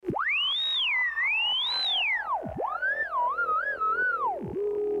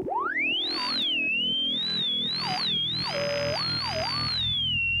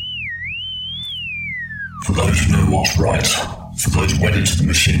what's right. For those wedded to the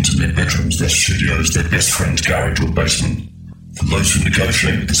machines in their bedrooms, their studios, their best friend's garage or basement. For those who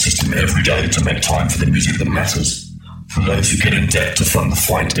negotiate with the system every day to make time for the music that matters. For those who get in debt to fund the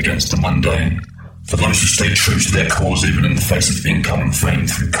fight against the mundane. For those who stay true to their cause even in the face of income and fame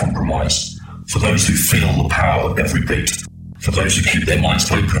through compromise. For those who feel the power of every beat. For those who keep their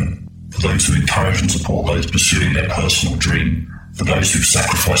minds open. For those who encourage and support those pursuing their personal dream. For those who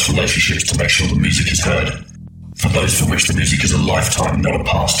sacrifice relationships to make sure the music is heard. For those for which the music is a lifetime, not a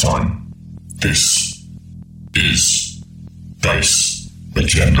pastime. This is Bass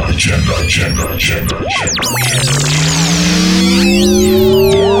Agenda.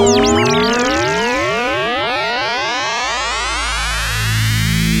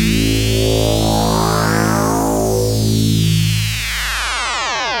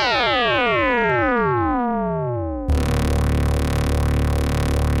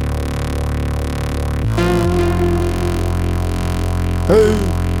 Hey,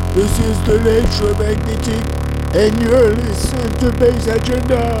 this is the Lectromagnetique, and you're listening to Bass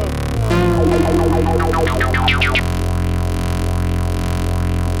Agenda.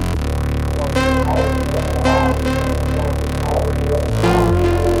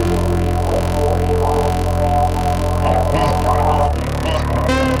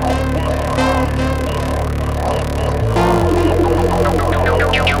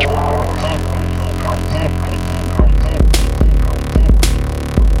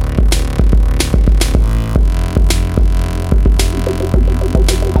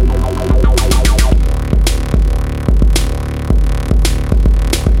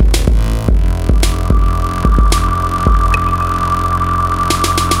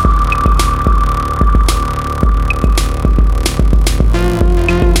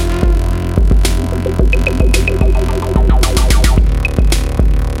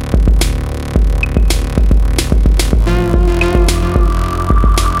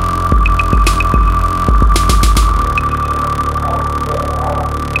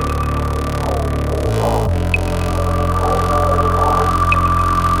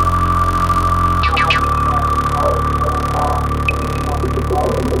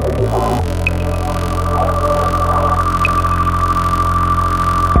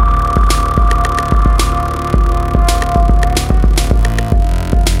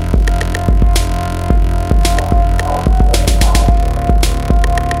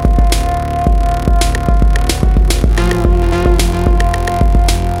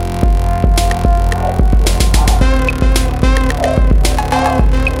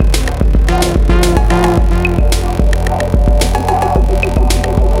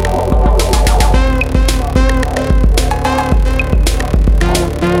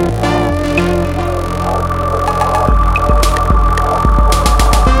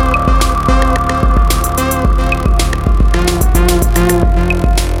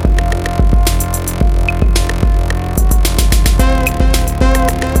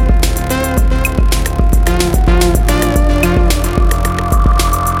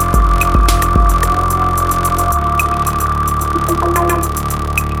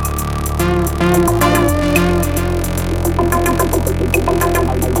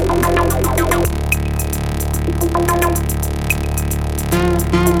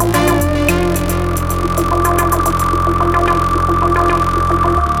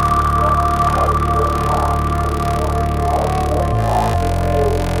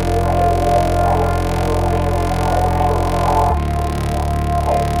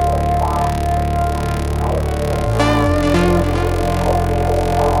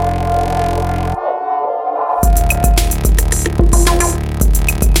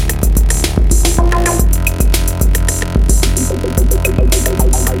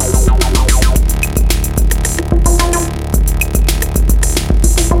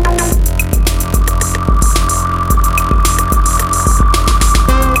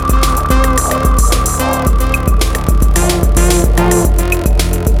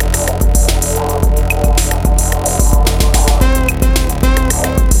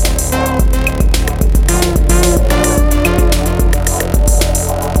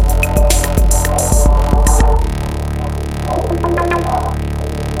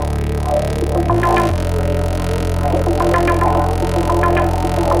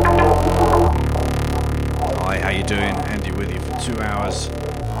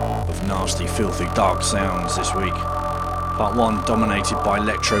 Dark sounds this week. Part 1 dominated by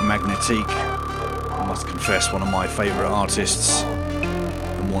Lectromagnetique. I must confess, one of my favourite artists,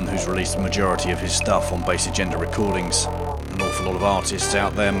 and one who's released the majority of his stuff on Bass Agenda recordings. An awful lot of artists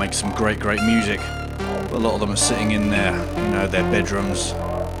out there make some great music, but a lot of them are sitting in their bedrooms,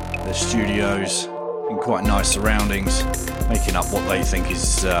 their studios, in quite nice surroundings, making up what they think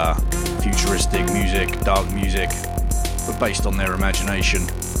is futuristic music, dark music, but based on their imagination.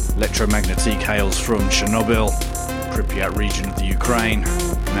 Lectromagnetique hails from Chernobyl, Pripyat region of the Ukraine,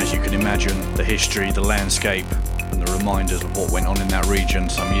 and as you can imagine, the history, the landscape, and the reminders of what went on in that region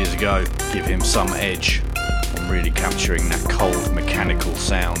some years ago give him some edge on really capturing that cold mechanical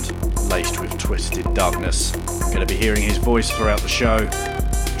sound laced with twisted darkness. Going to be hearing his voice throughout the show,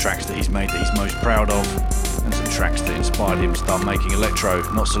 tracks that he's made that he's most proud of, and some tracks that inspired him to start making electro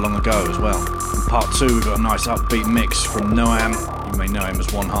not so long ago as well. In part 2 we've got a nice upbeat mix from Noamm. You may know him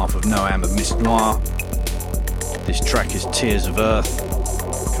as one half of Noamm of Mist Noir. This track is Tears of Earth.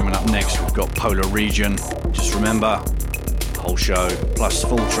 Coming up next we've got Polar Region. Just remember, the whole show plus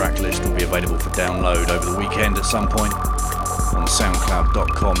full track list will be available for download over the weekend at some point on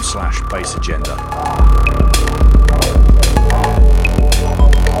soundcloud.com/bassagenda.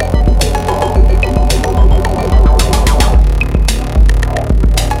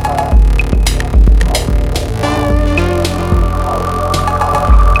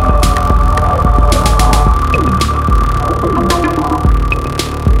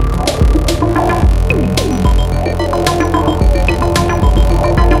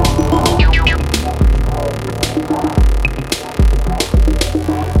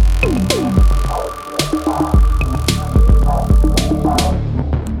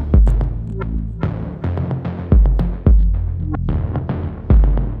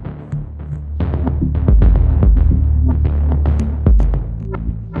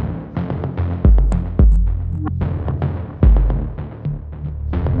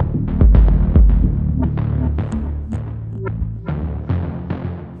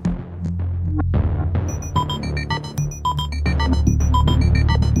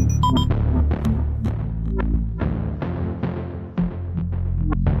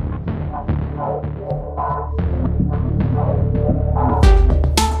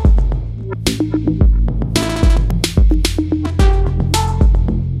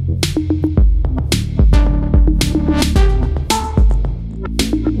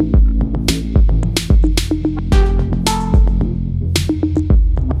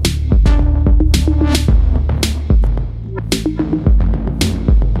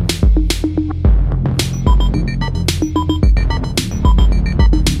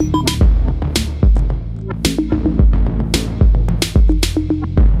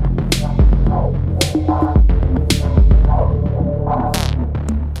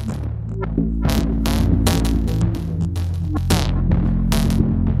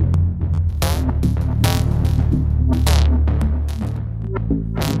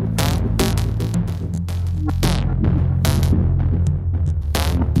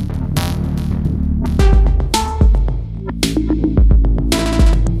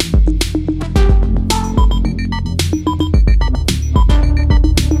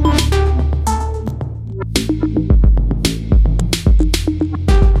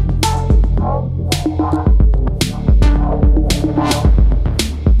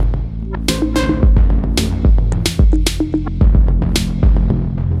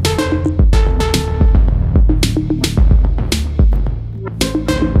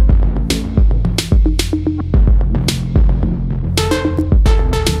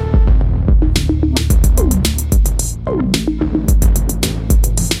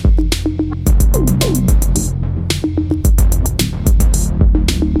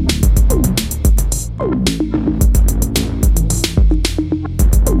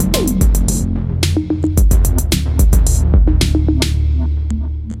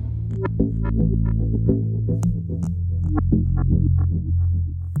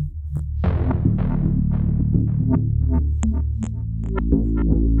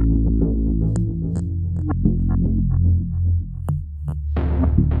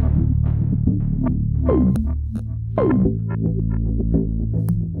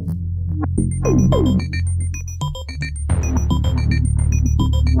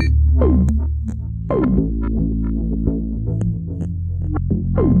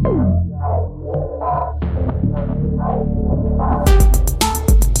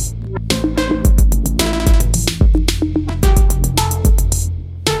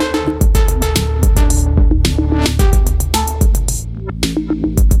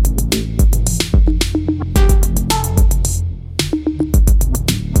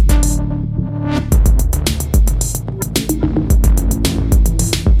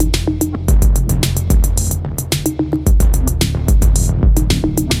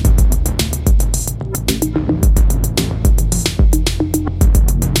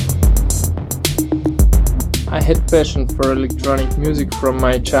 Passion for electronic music from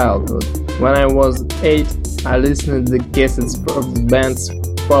my childhood. When I was 8, I listened to the cassettes of the bands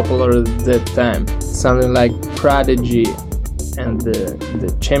popular at that time, something like Prodigy and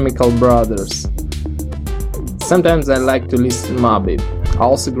the Chemical Brothers. Sometimes I like to listen to Moby,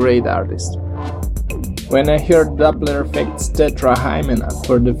 also great artist. When I heard Doppler effect's Tetra Hymen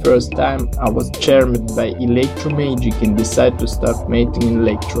for the first time, I was charmed by Lectromagnetique and decided to start making in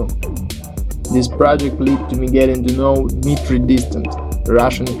electro. This project led to me getting to know Dmitry Distant, the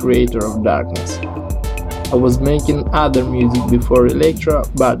Russian creator of Darkness. I was making other music before electro,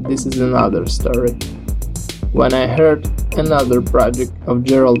 but this is another story. When I heard another project of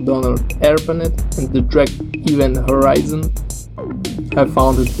Gerald Donald Arpanet and the track Event Horizon, I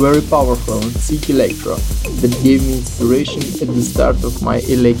found it very powerful and sick electro that gave me inspiration at the start of my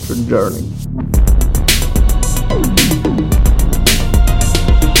electro journey.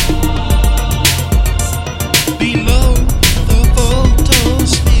 Below the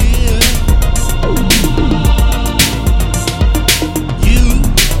photosphere, you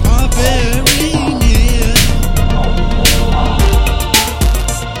are very near.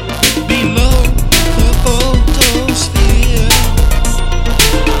 Below the photosphere,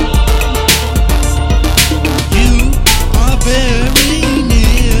 you are very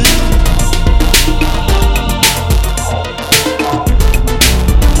near.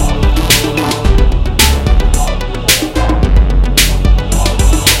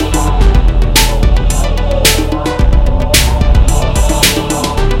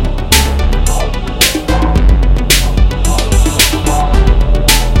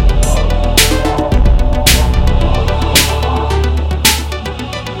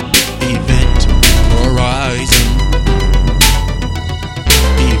 Event horizon.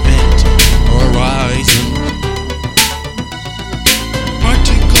 Event horizon.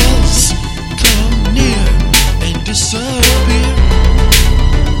 Particles come near and disappear.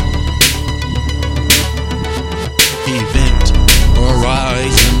 Event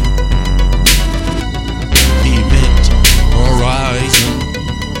horizon. Event horizon.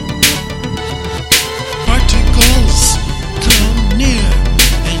 Particles come near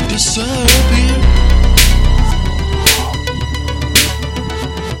and disappear.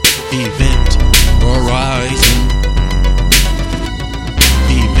 Event horizon.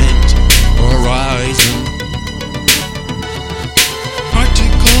 Event horizon.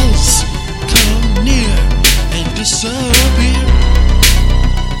 Particles come near and disappear.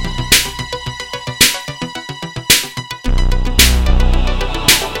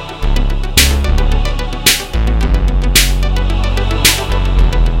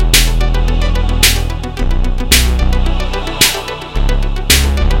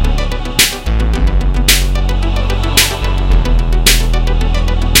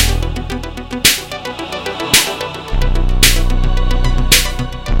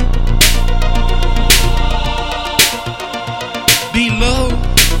 Below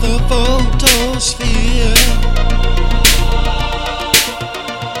the photosphere,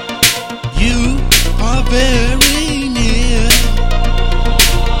 you are very near.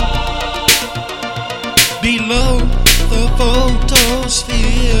 Below the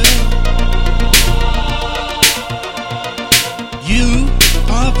photosphere, you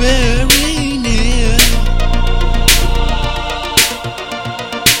are very near.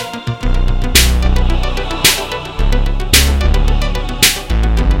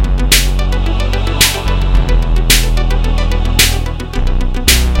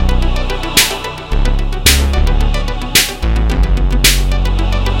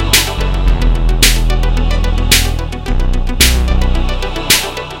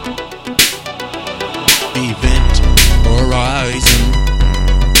 Event horizon.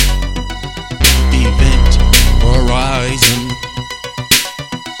 Event horizon.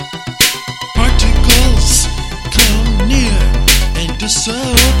 Particles come near and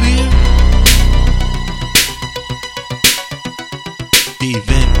disappear.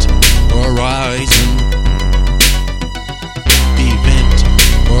 Event horizon. Event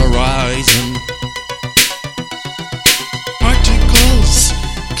horizon. Particles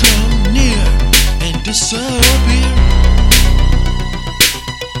come near and disappear.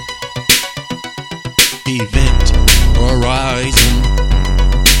 Event horizon.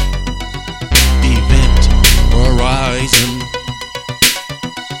 Event horizon.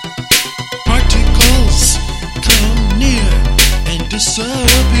 Particles come near and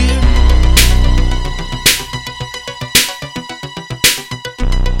disappear.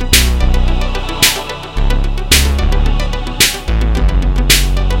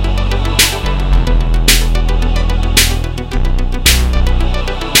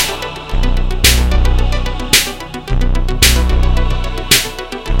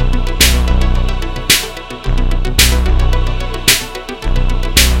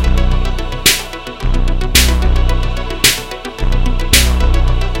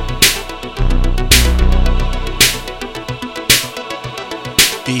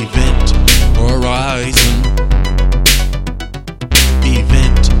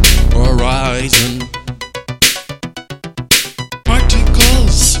 horizon.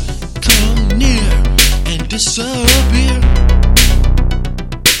 Particles come near and disappear.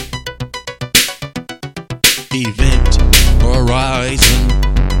 Event horizon.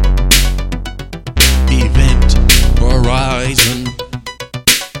 Event horizon.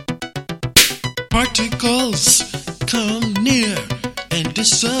 Particles come near and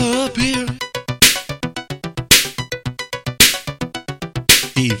disappear.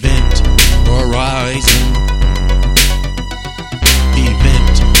 Event horizon.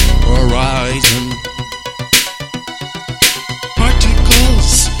 Event horizon.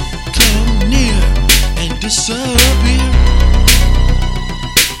 Particles come near and disappear.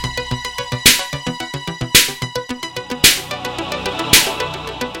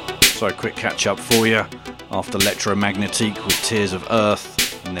 So a quick catch up for you. After Lectromagnetique with Tears of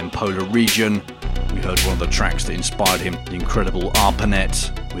Earth and then Polar Region, we heard one of the tracks that inspired him, the incredible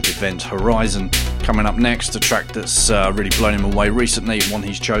Arpanet with Event Horizon. Coming up next, a track that's really blown him away recently, one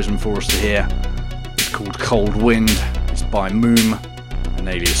he's chosen for us to hear. It's called Cold Wind. It's by Noamm, an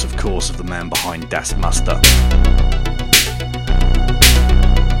alias of course of the man behind Das Muster.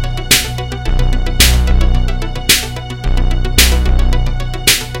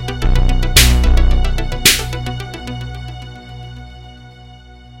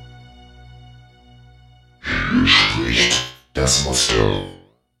 Das Muster.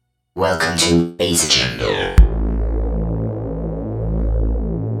 Welcome to Bass Agenda.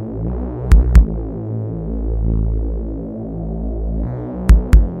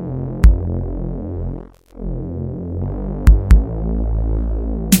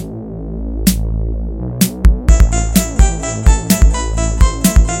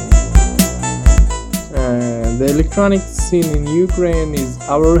 The electronic scene in Ukraine is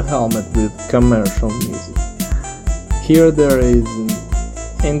our helmet with commercial music. Here there is an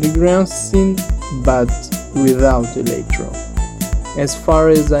underground scene, but without electro. As far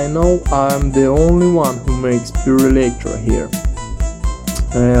as I know, I am the only one who makes pure electro here.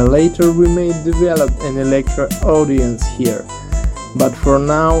 Later we may develop an electro audience here, but for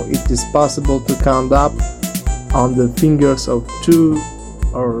now it is possible to count up on the fingers of 2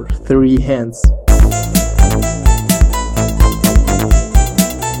 or 3 hands.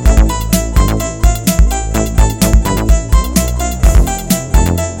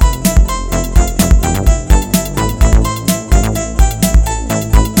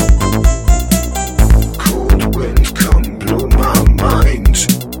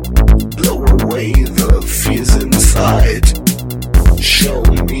 Show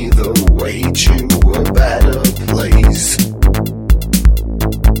me the way to a better place.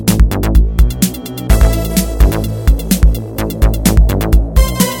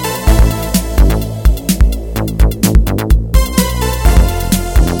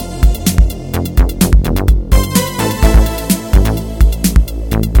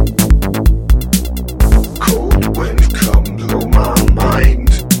 Cold wind, come blow my mind.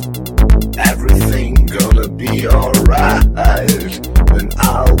 Everything gonna be alright. And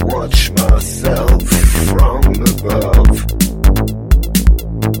I'll watch myself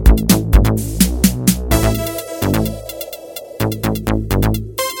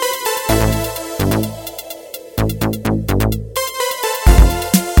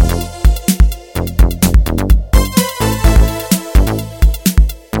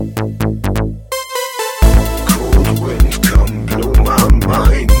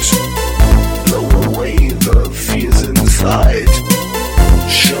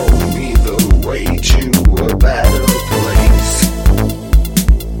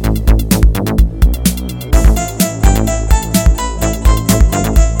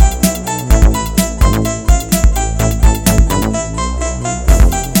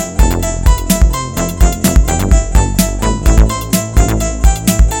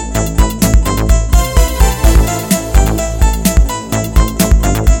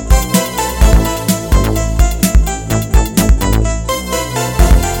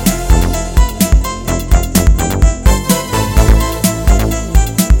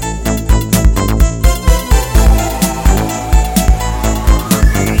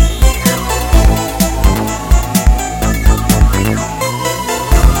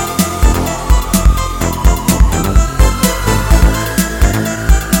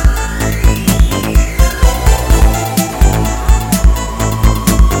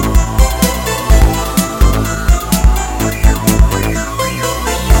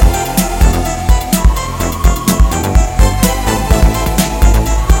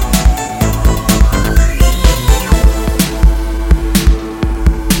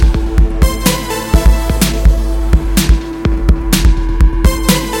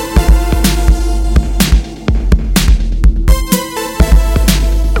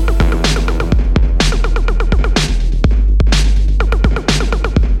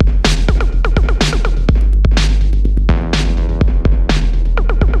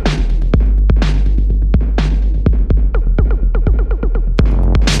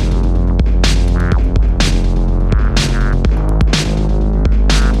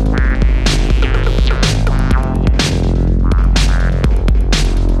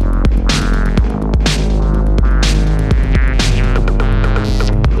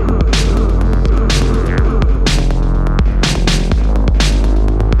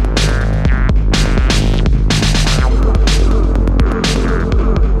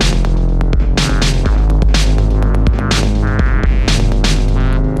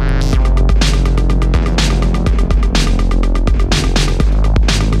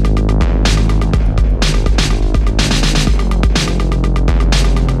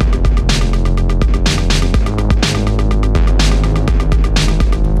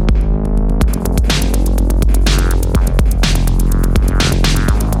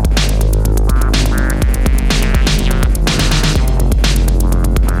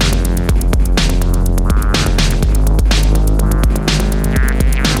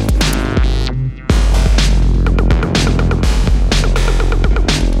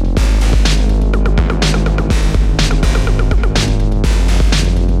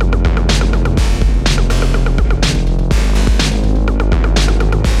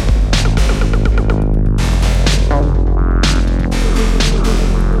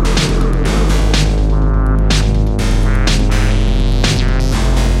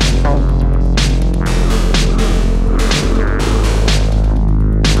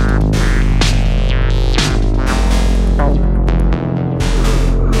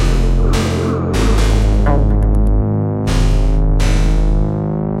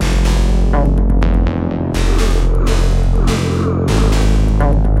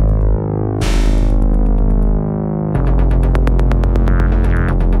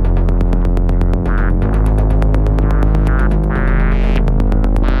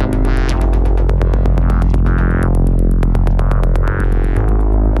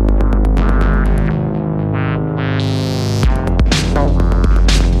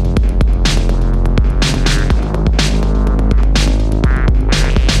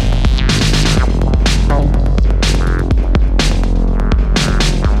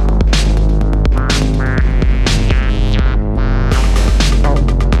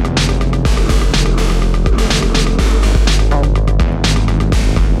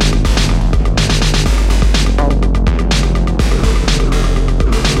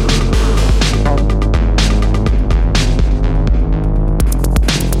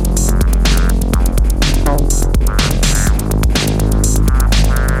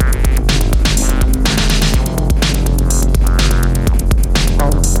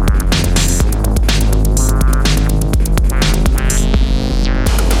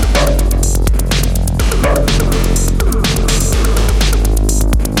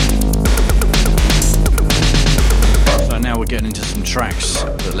tracks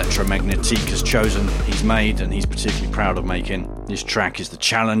that Lectromagnetique has chosen, he's made, and he's particularly proud of making. This track is The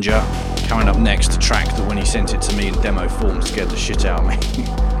Challenger. Coming up next, a track that when he sent it to me in demo form scared the shit out of me.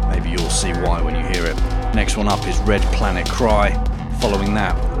 Maybe you'll see why when you hear it. Next one up is Red Planet Cry. Following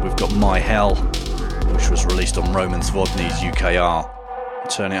that, we've got My Hell, which was released on Roman Zvodny's UKR.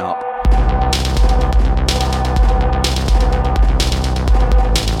 Turn it up.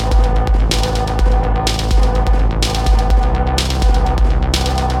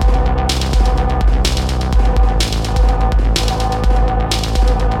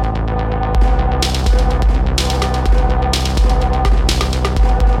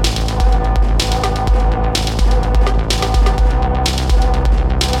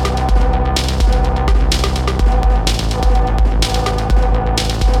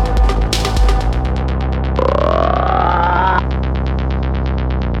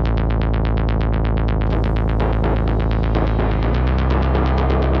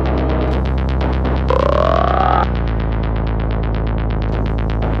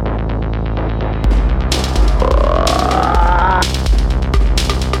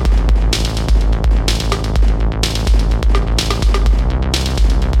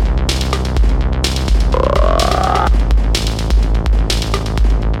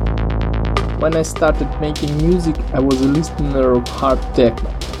 When I started making music, I was a listener of hard techno.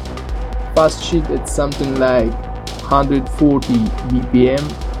 Fast shit at something like 140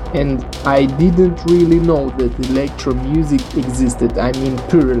 BPM, and I didn't really know that electro music existed, I mean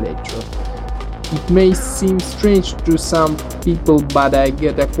pure electro. It may seem strange to some people, but I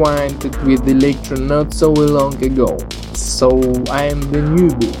got acquainted with electro not so long ago, so I am the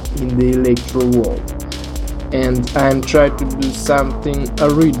newbie in the electro world. And I'm trying to do something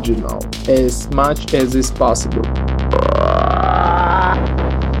original as much as is possible.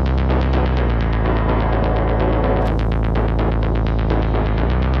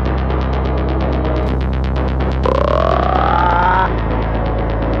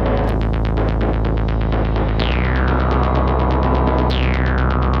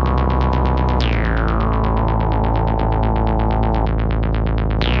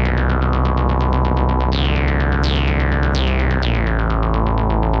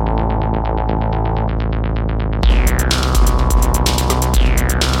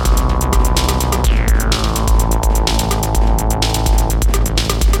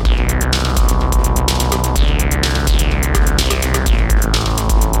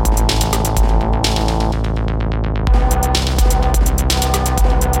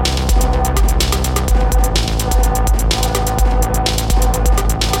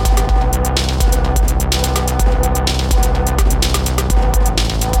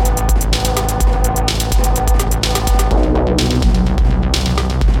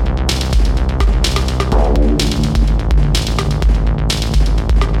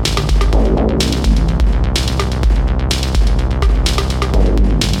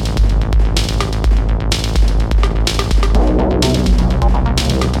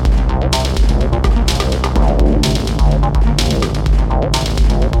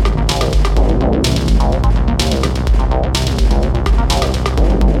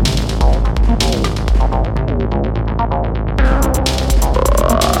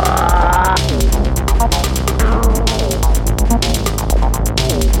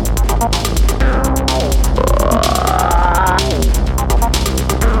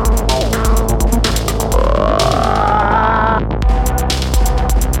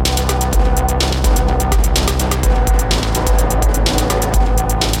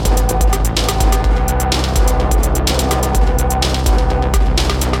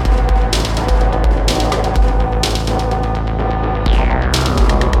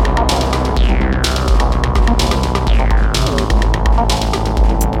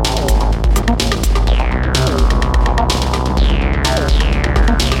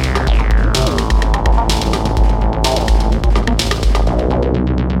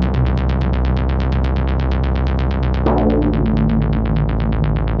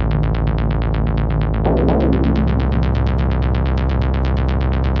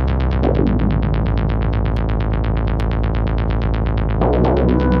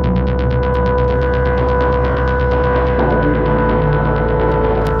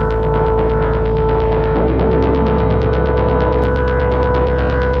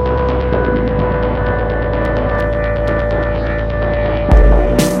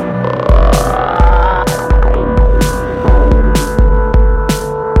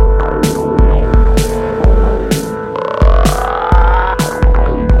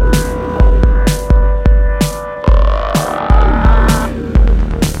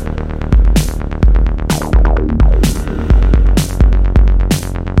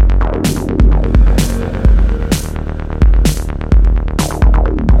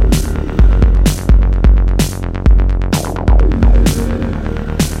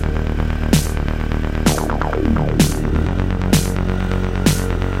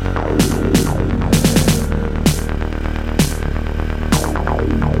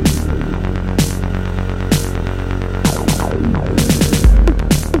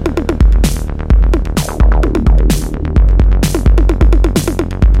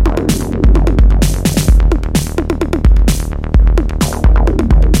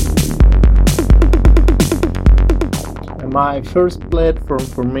 My first platform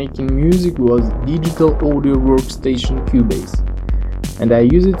for making music was digital audio workstation Cubase, and I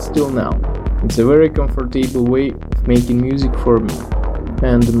use it still now. It's a very comfortable way of making music for me,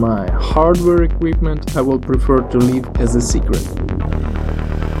 and my hardware equipment I will prefer to leave as a secret.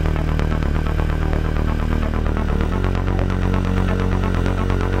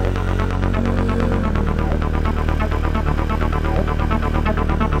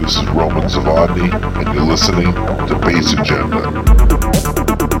 This is Roman Zavadny, and you're listening to Bass Agenda.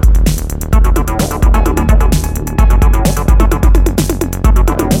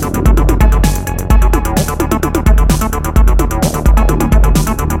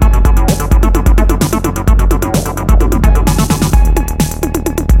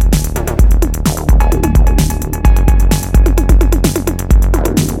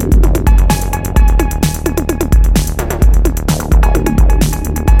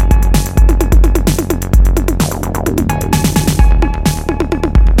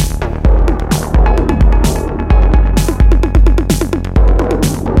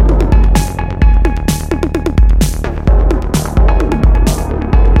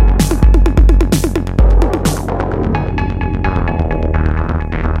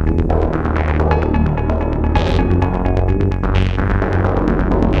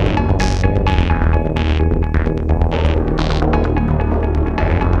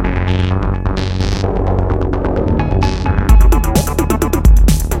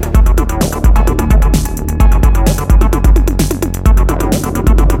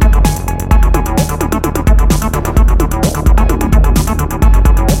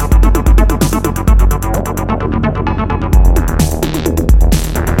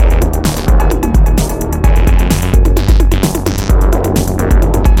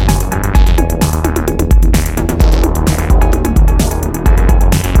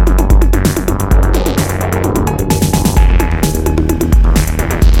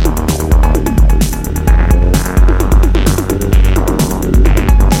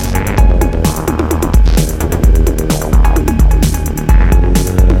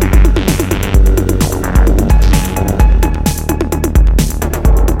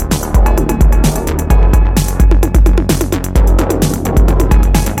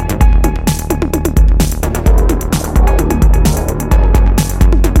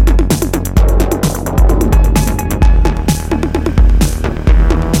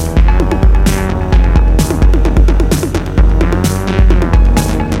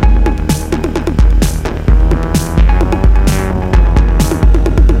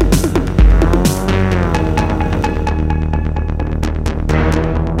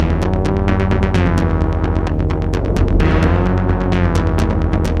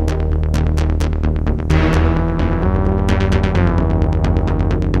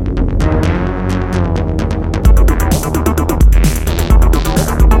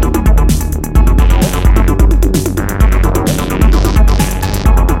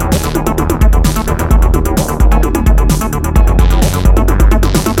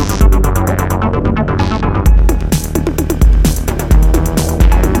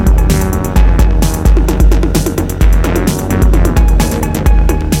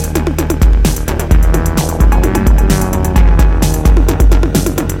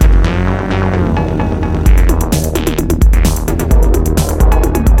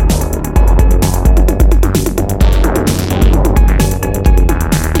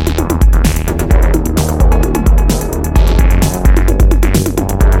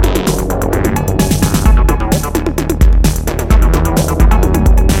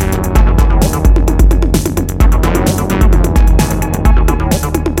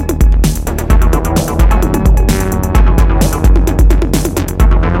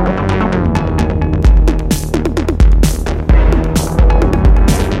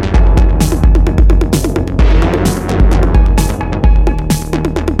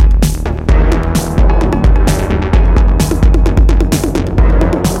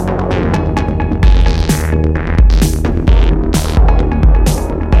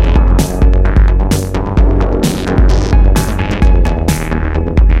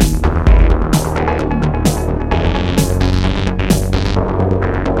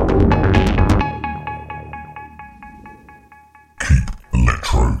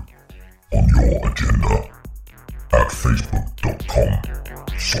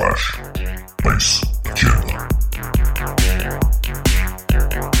 facebook.com/bassagenda.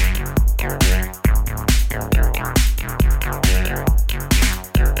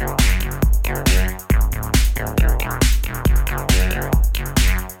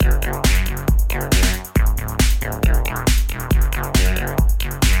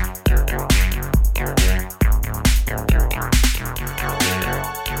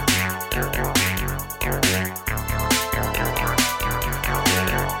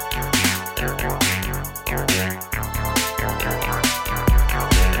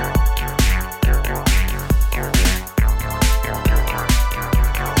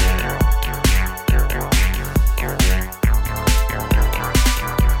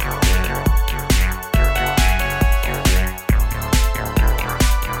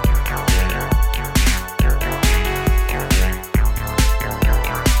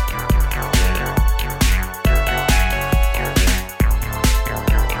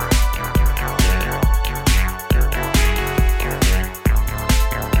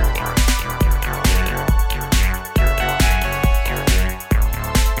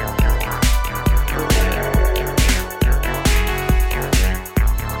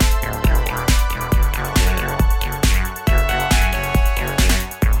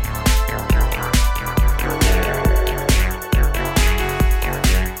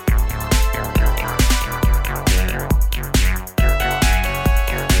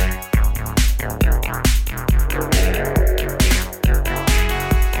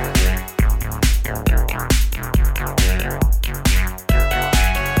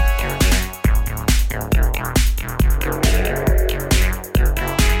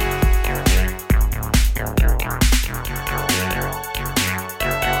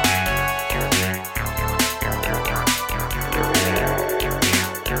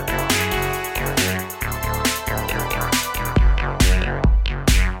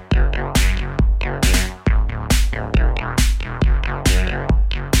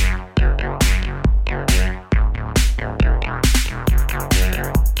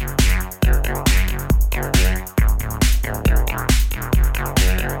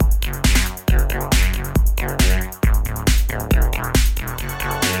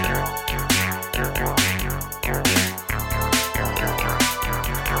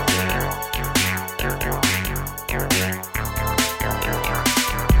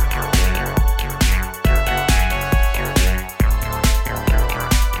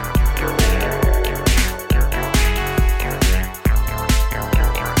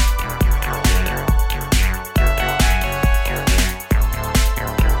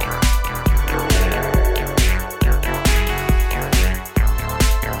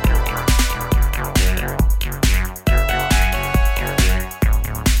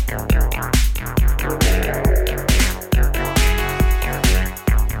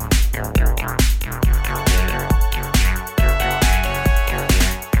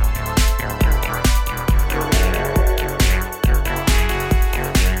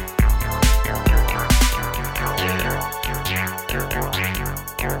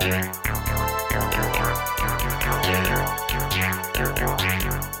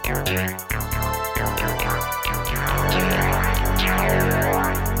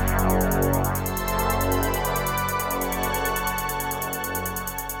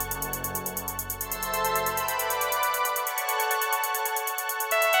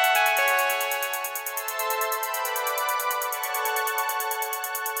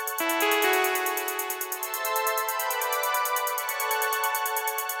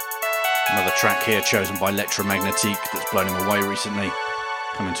 Another track here chosen by Lectromagnetique that's blown him away recently.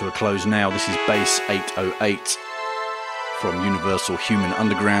 Coming to a close now. This is Bass 808 from Universal Human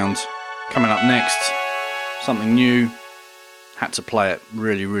Underground. Coming up next, something new. Had to play it.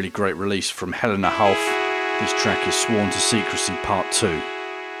 Really, really great release from Helena Hulf. This track is Sworn to Secrecy Part 2.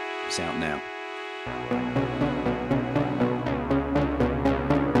 It's out now.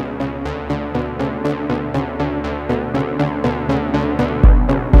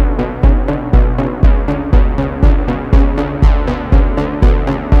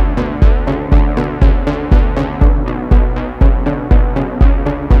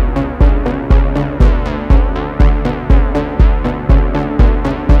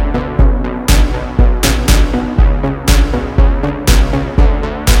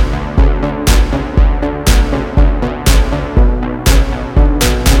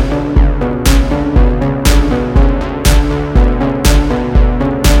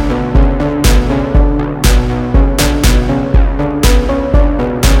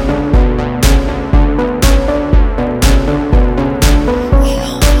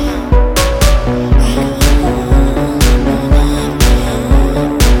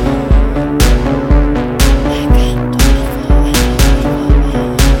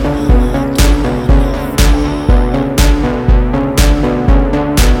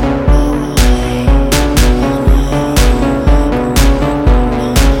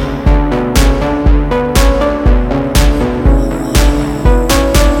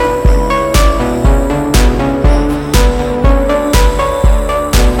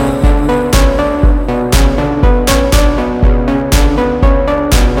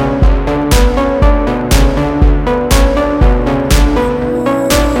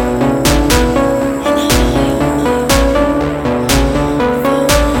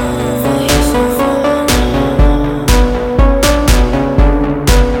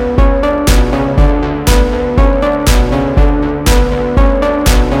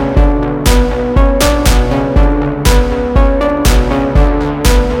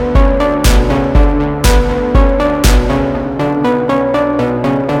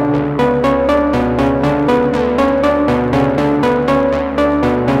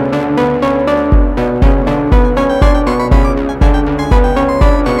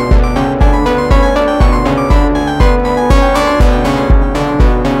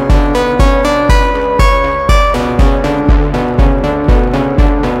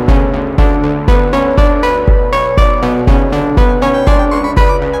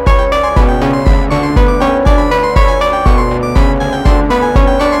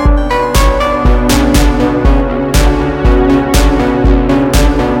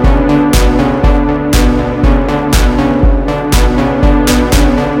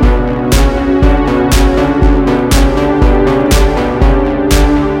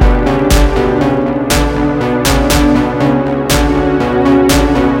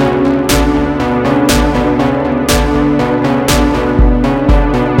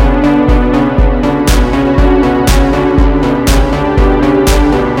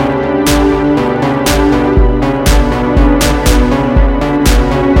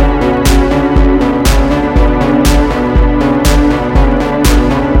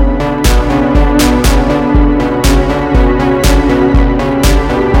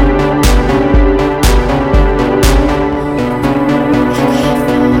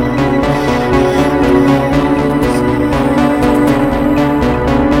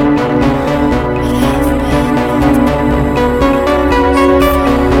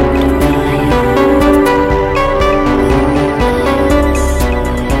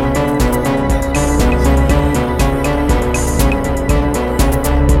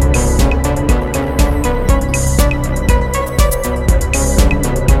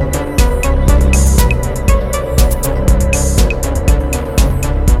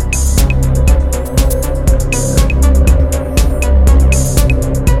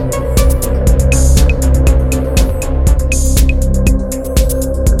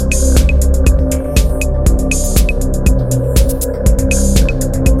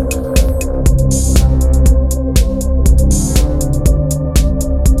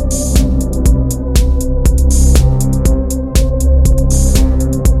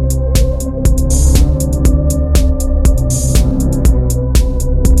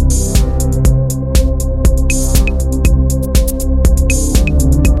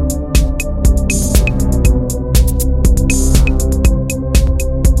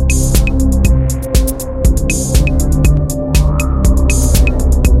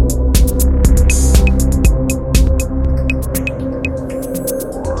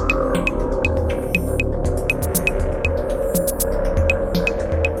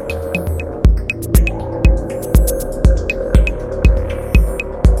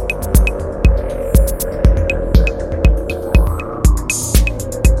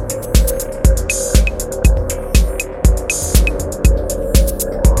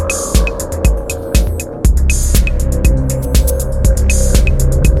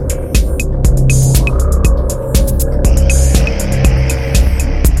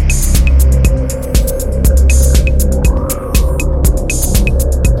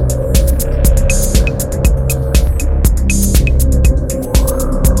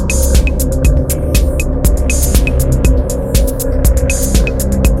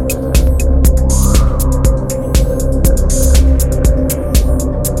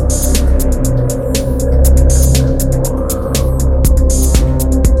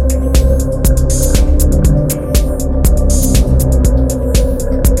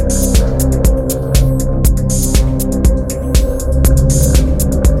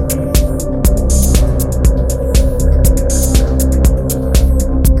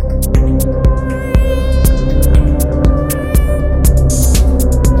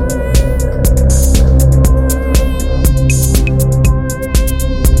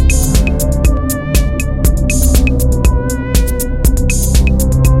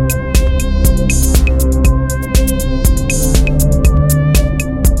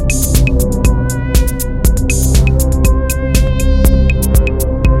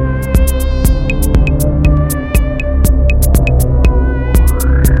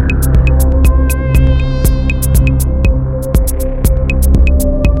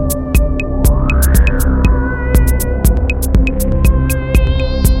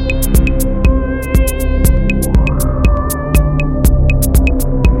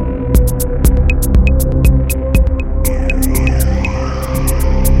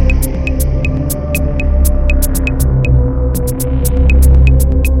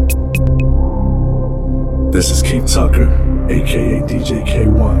 This is King Tucker, aka DJ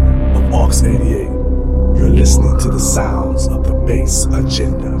K1 of Aux 88. You're listening to the sounds of the Bass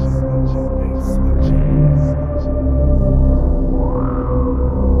Agenda.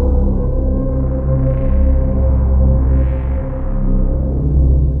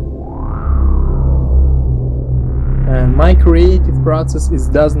 My creative process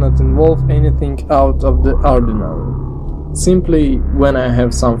does not involve anything out of the ordinary. Simply, when I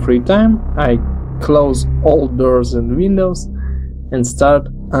have some free time, I close all doors and windows and start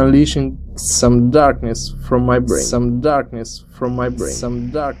unleashing some darkness from my brain. Some darkness from my brain.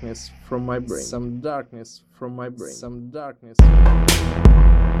 Some darkness from my brain. Some darkness from my brain. Some darkness.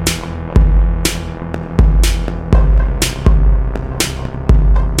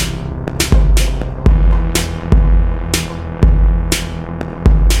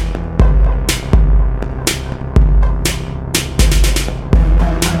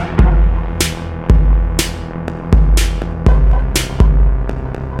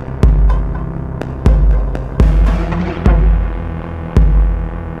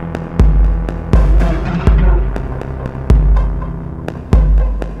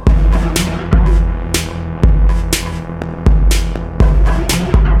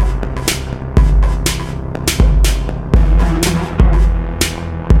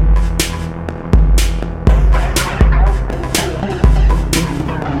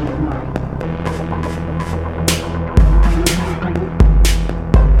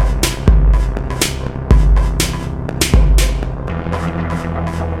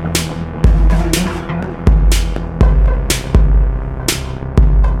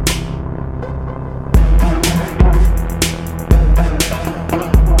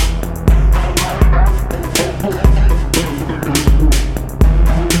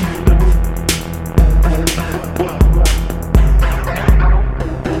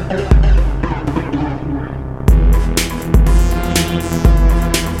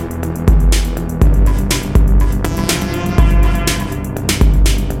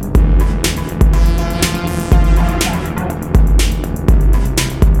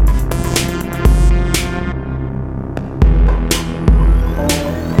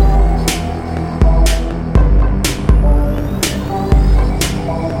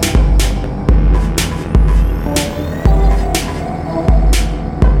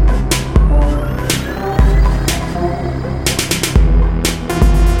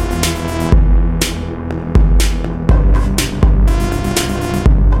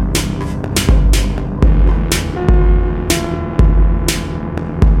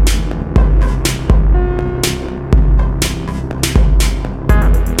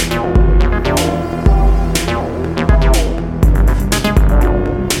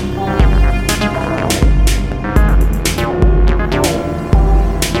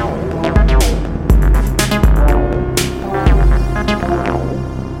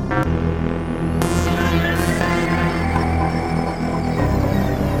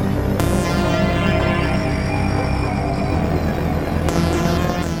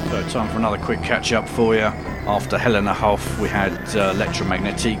 Quick catch up for you. After Hell in a Half, we had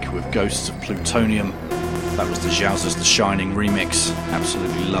Lectromagnetique with Ghosts of Plutonium. That was the Zhaoza's The Shining remix.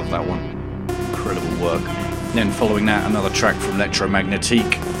 Absolutely love that one. Incredible work. Then following that, another track from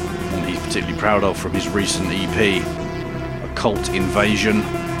Lectromagnetique, one he's particularly proud of from his recent EP, Occult Invasion.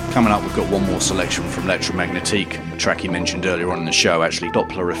 Coming up, we've got one more selection from Lectromagnetique, a track he mentioned earlier on in the show, actually,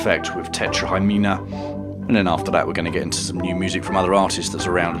 Doppler Effect with Tetrahymena. And then after that, we're going to get into some new music from other artists that's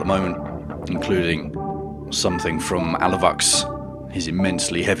around at the moment, including something from Alavux, his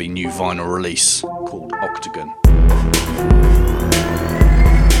immensely heavy new vinyl release called Octagon.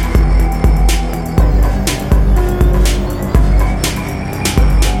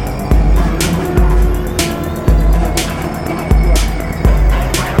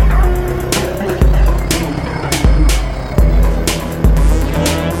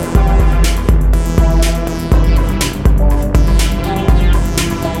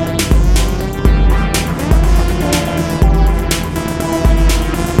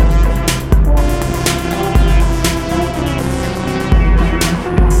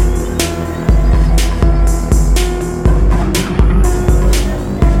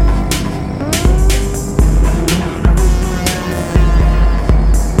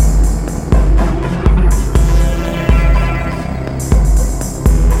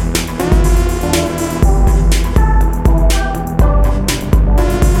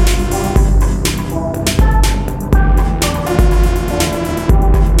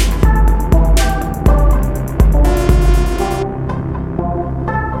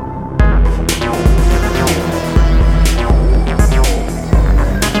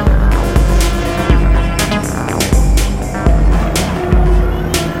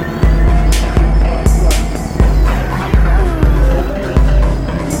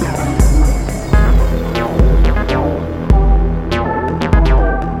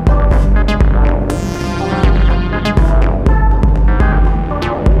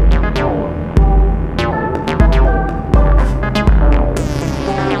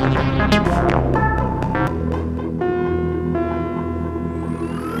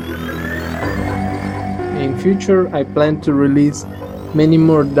 future I plan to release many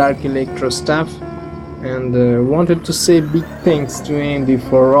more dark electro stuff, and wanted to say big thanks to Andy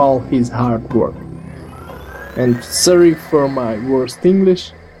for all his hard work. And sorry for my worst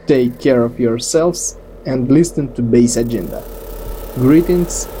English, take care of yourselves and listen to Bass Agenda.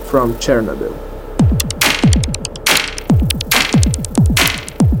 Greetings from Chernobyl.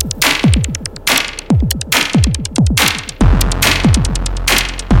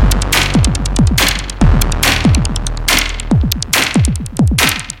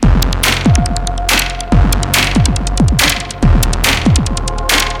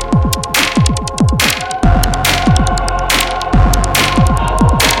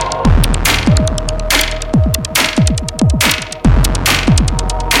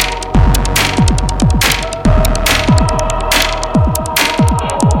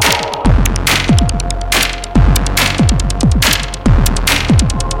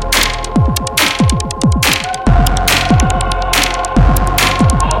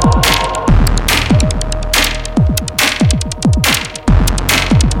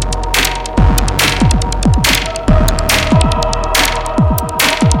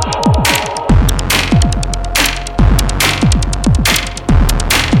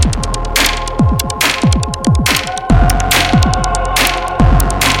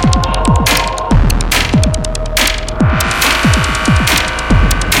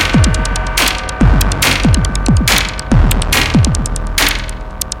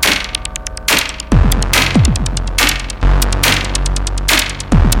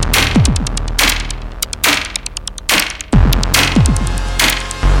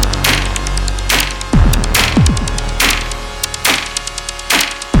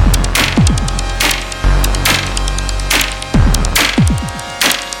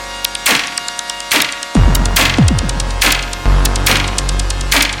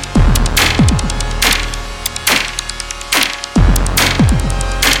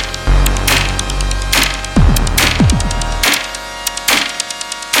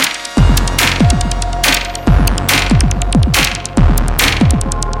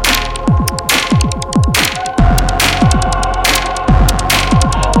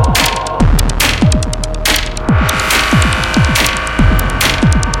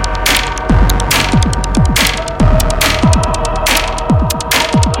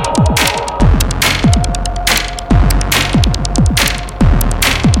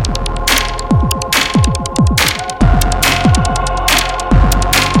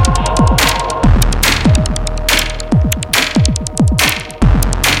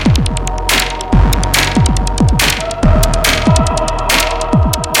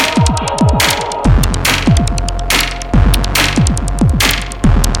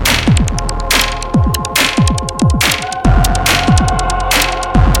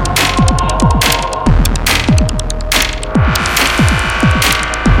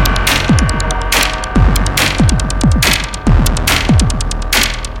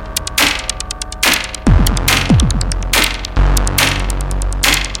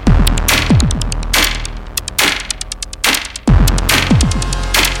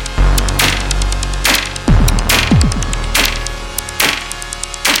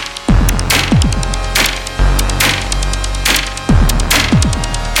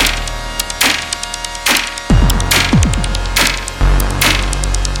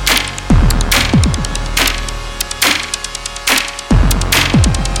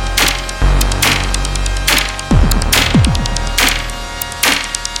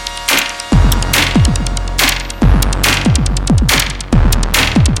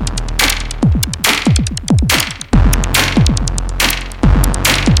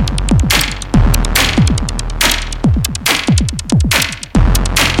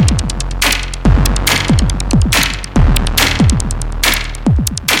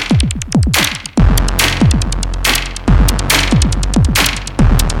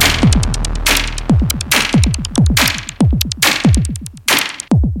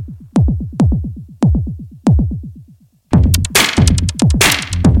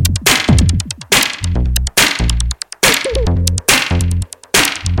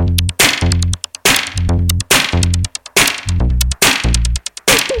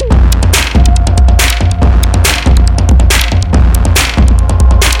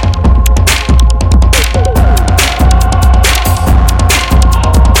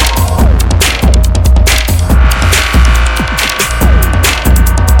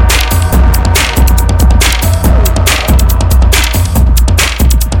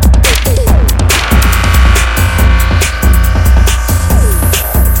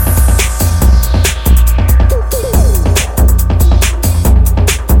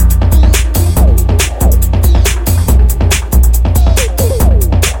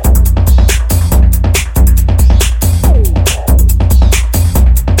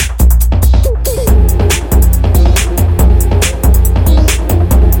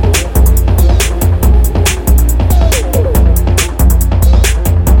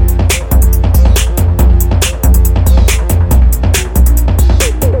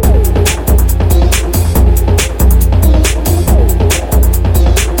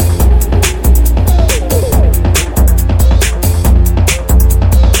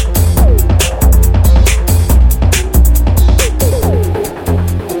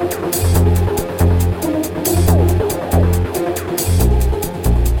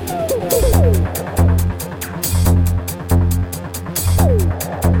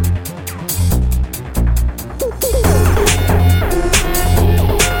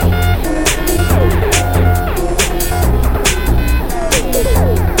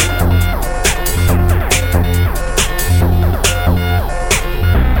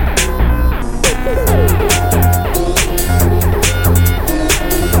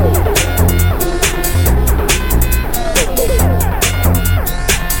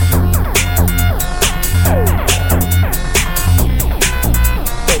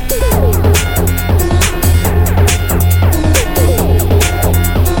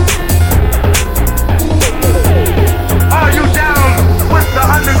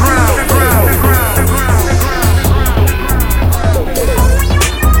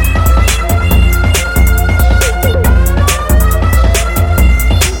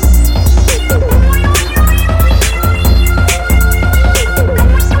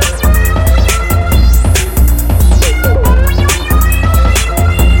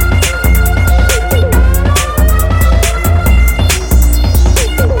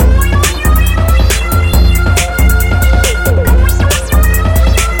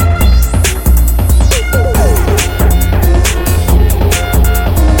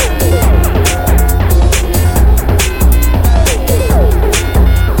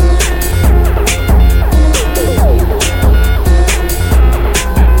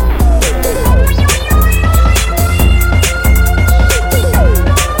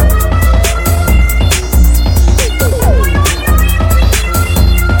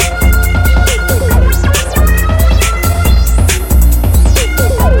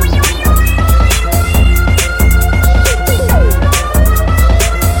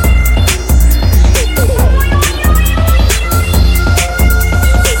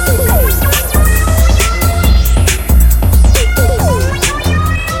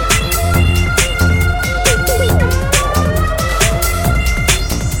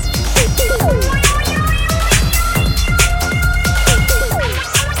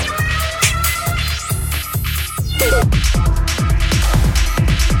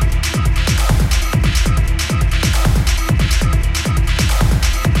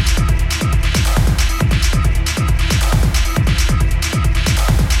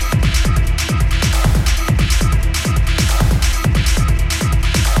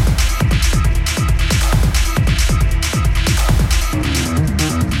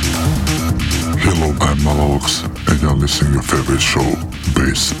 official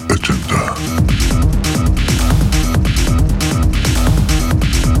bass agenda.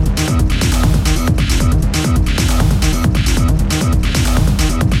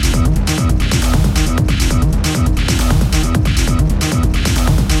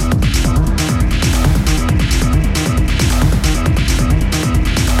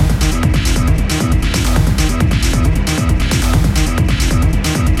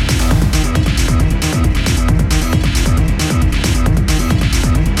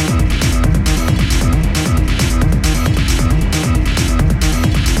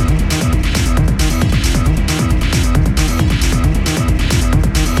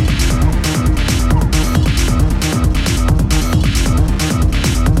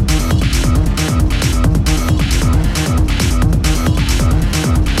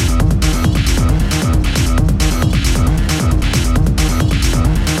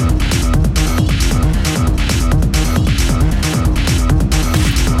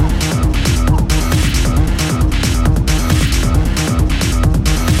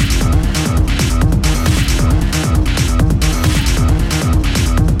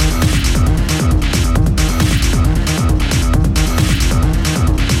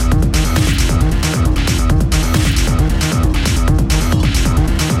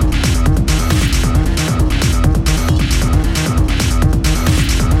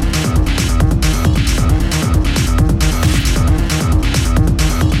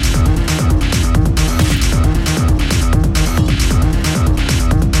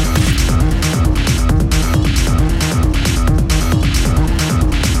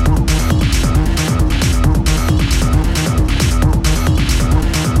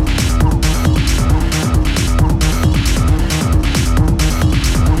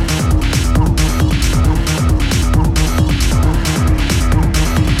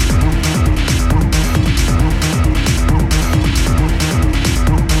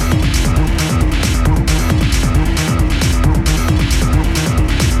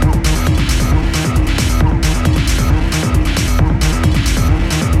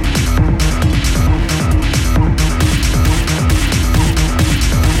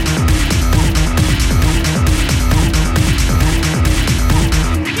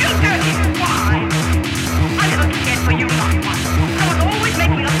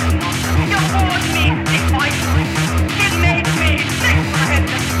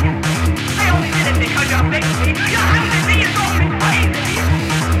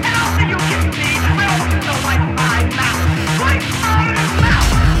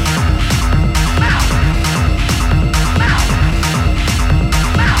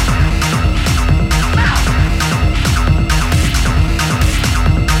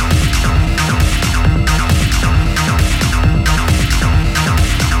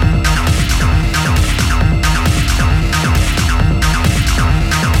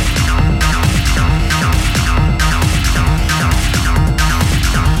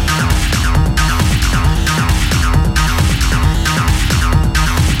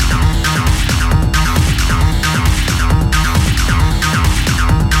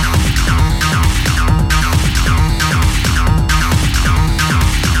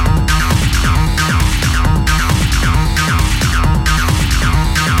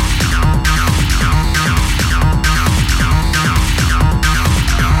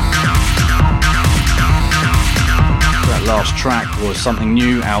 Track was something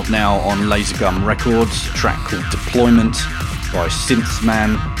new out now on Lasergum Records, a track called Deployment by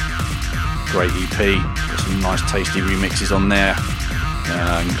Synthman. Great EP, got some nice tasty remixes on there,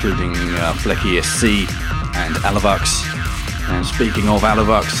 including Flecky SC and Alavux. And speaking of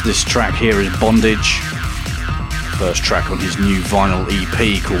Alavux, this track here is Bondage, first track on his new vinyl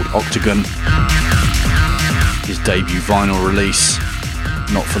EP called Octagon. His debut vinyl release,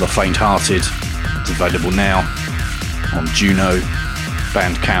 not for the faint-hearted. It's available now on Juno,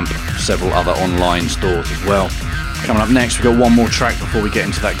 Bandcamp, several other online stores as well. Coming up next, we've got one more track before we get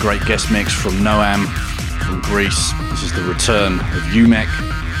into that great guest mix from Noamm from Greece. This is the return of Umek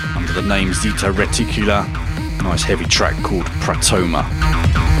under the name Zeta Reticula. Nice heavy track called Pratoma.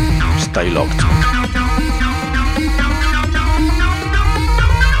 Stay locked.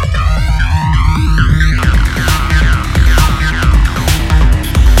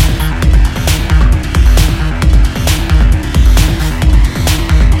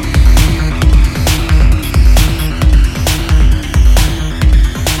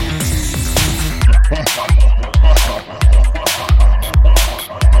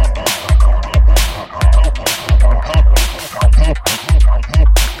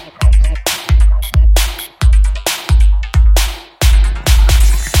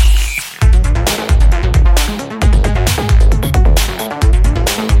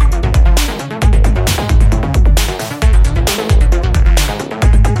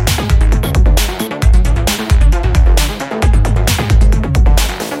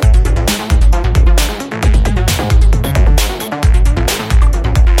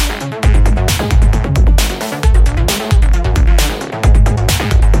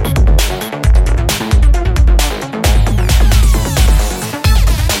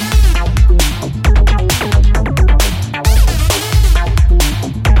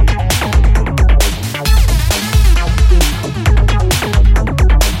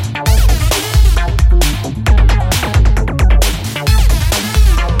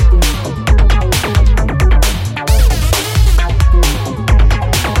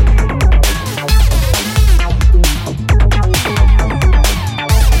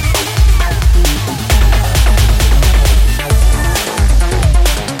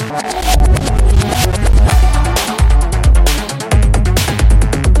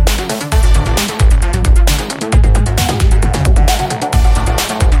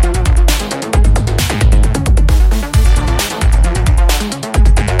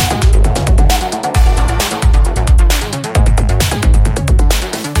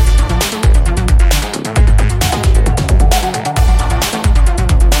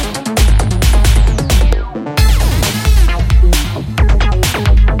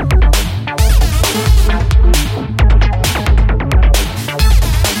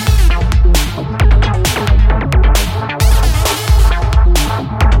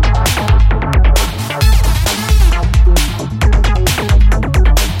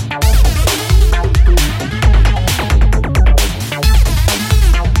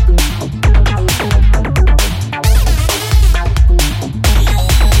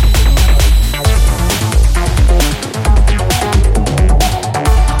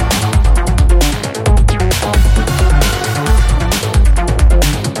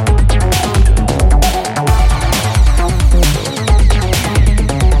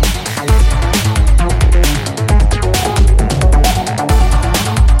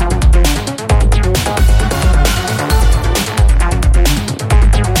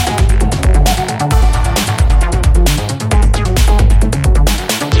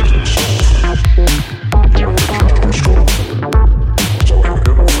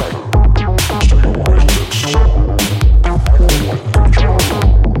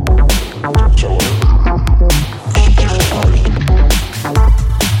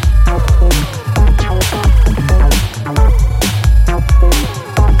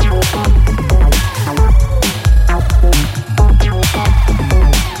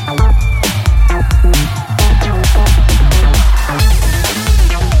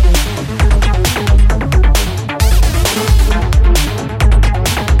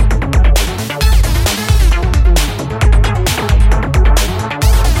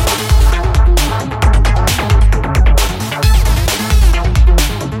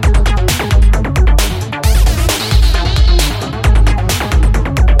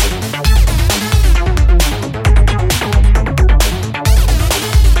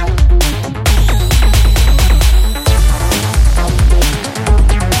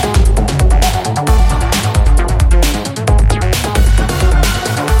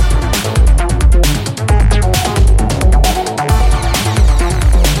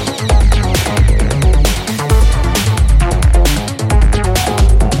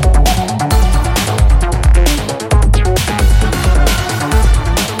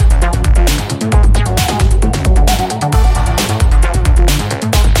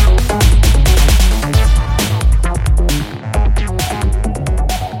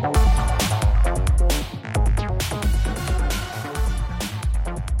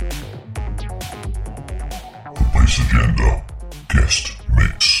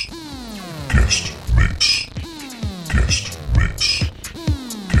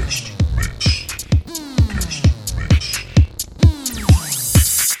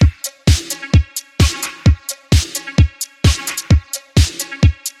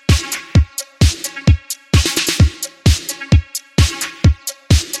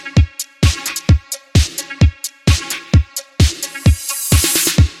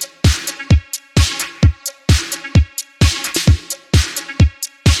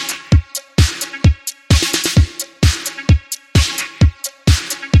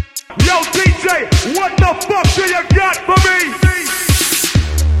 do you got for me?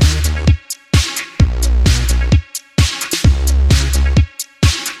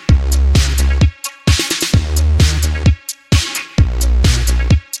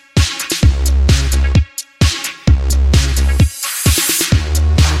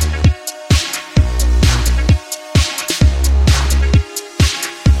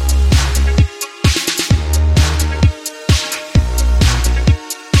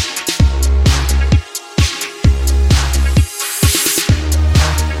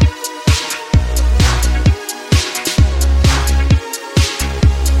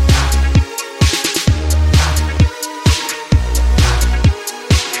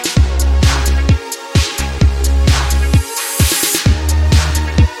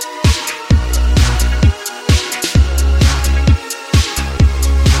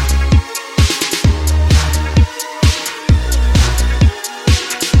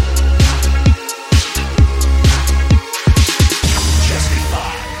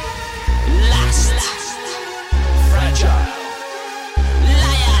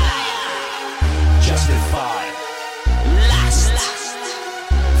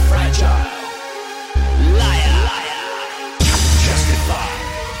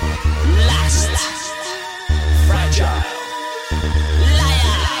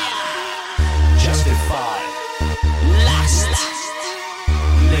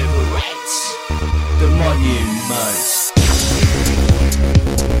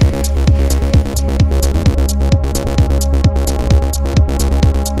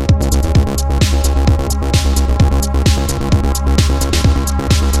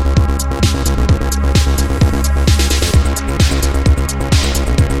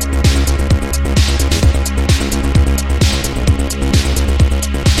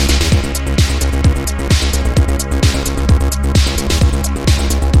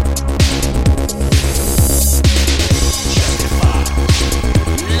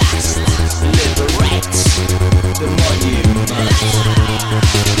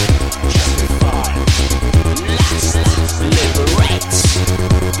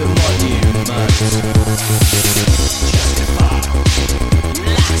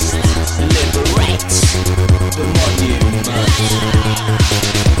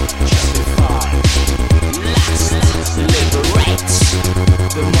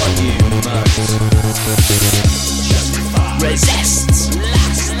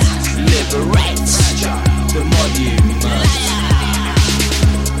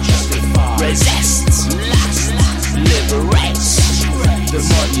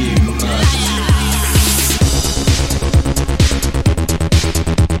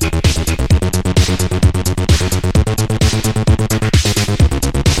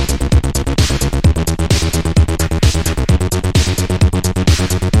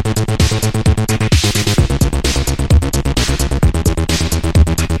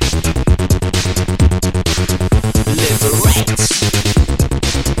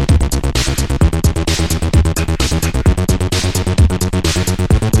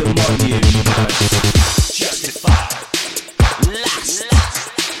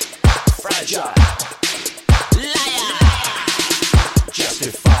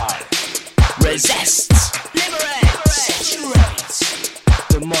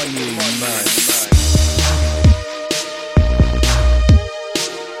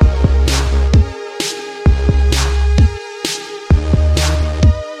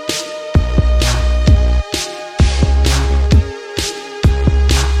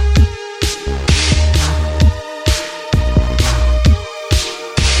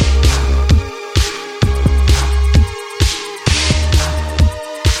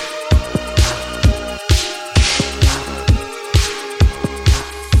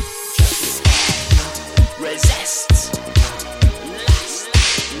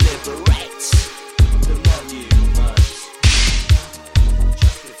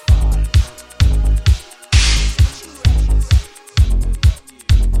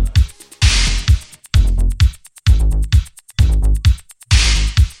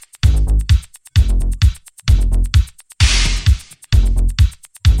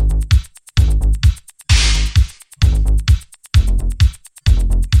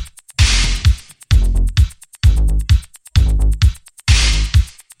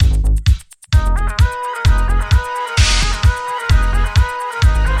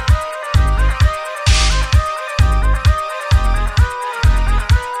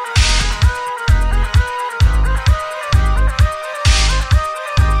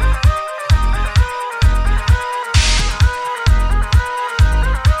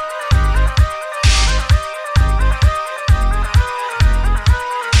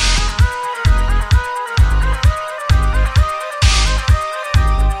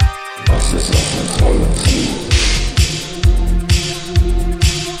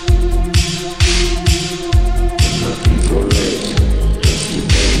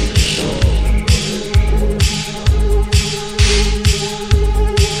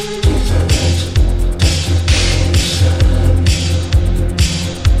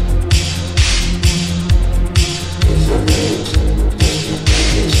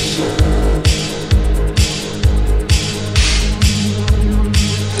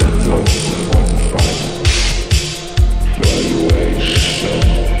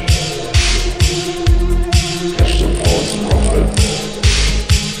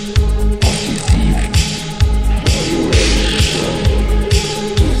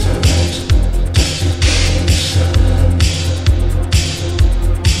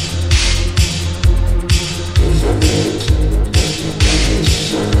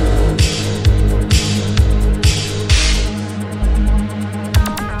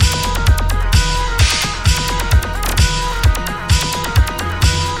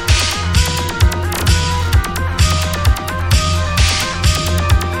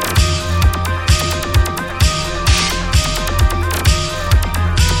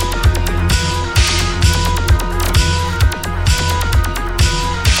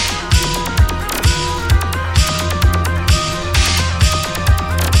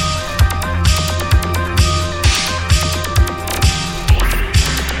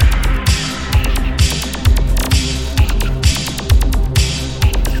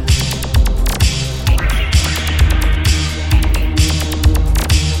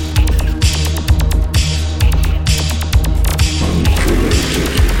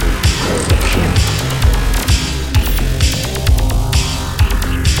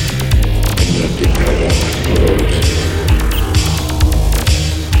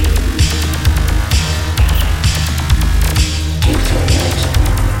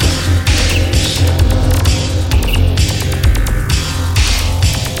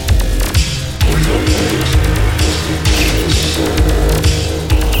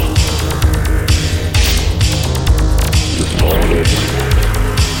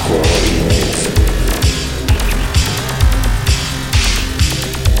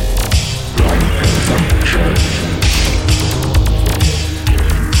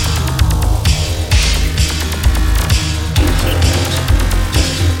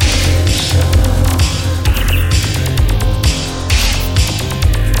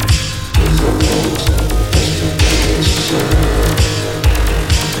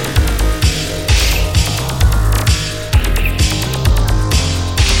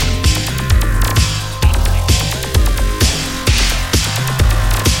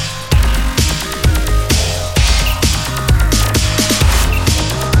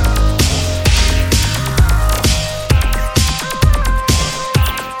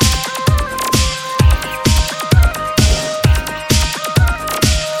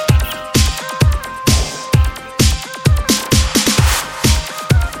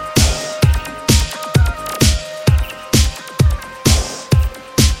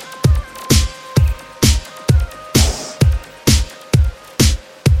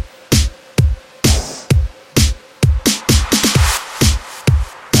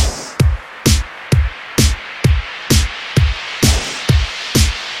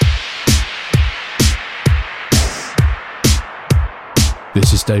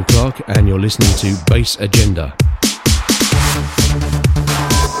 is Dave Clark, and you're listening to Bass Agenda.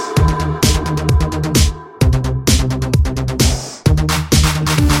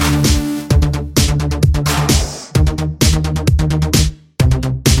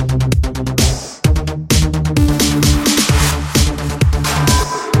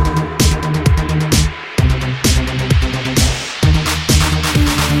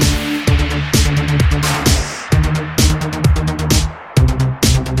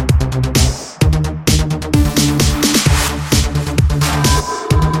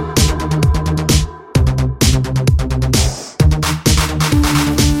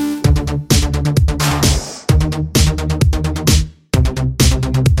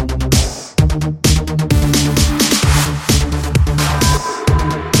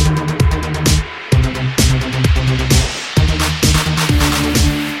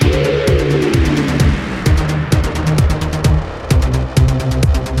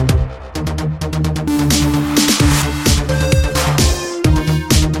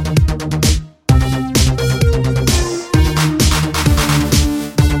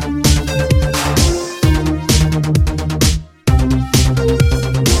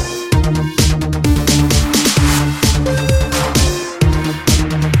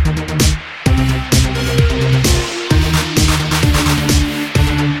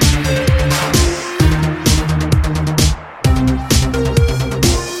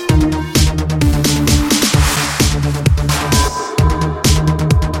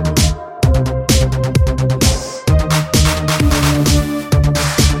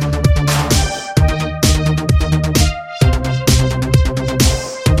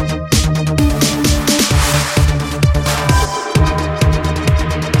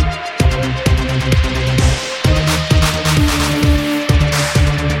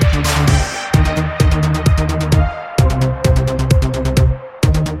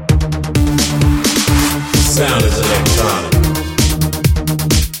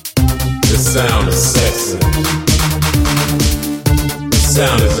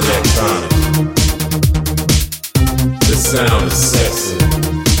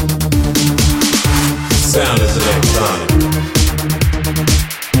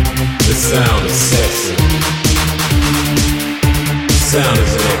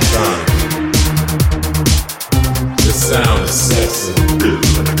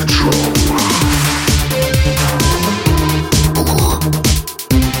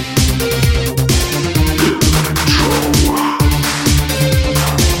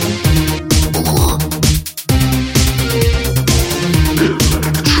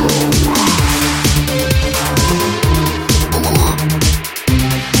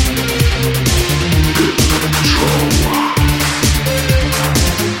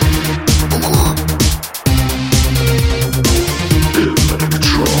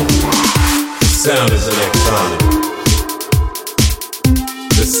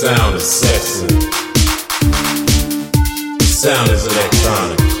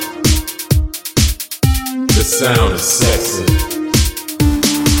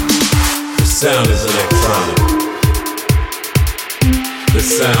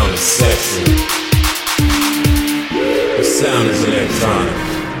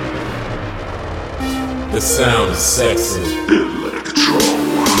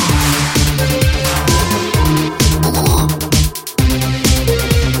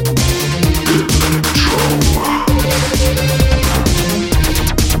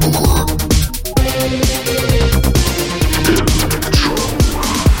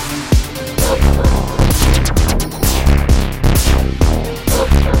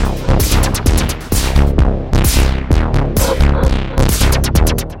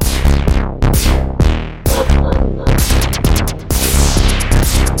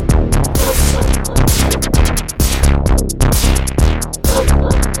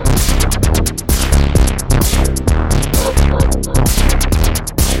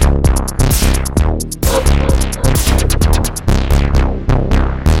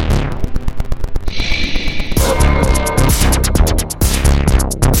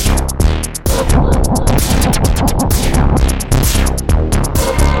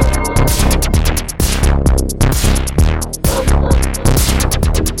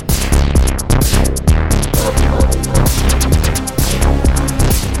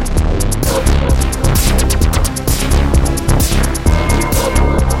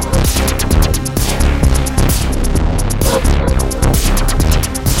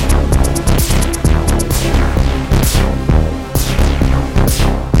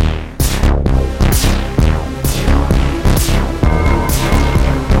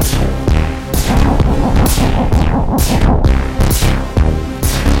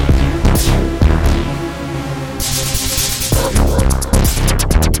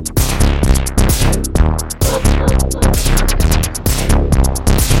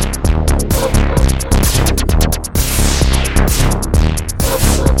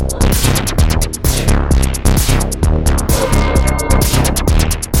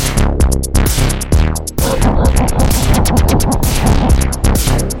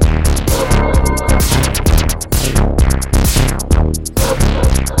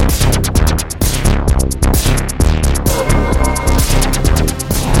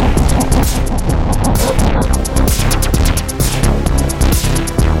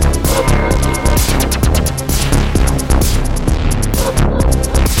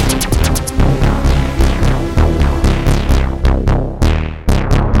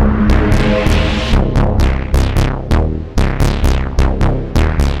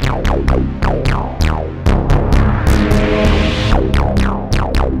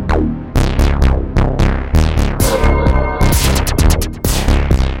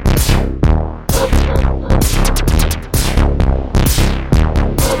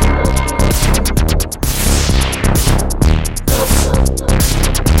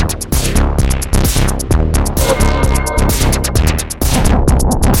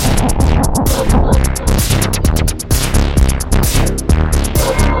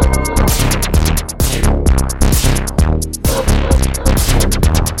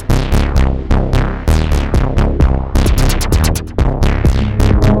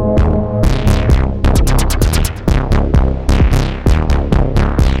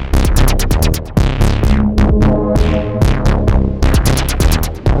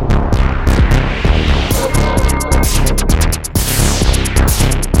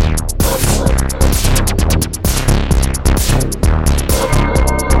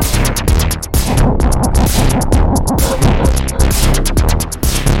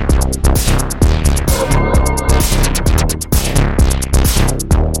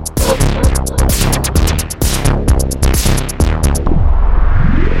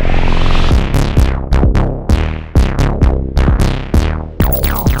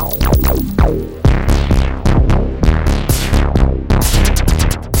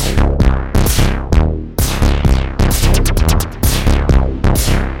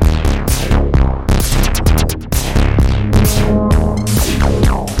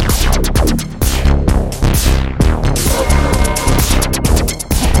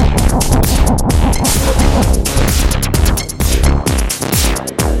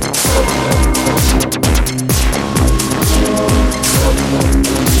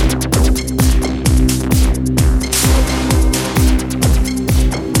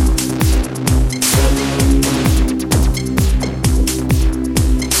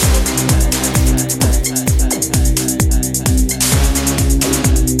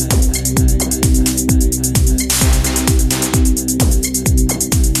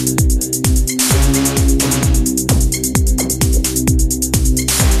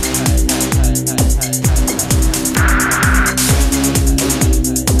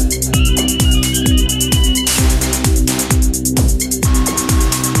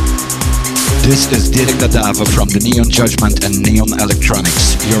 This is Dirk Dadava from the Neon Judgment and Neon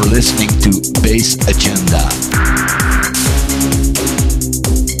Electronics. You're listening to Bass Agenda.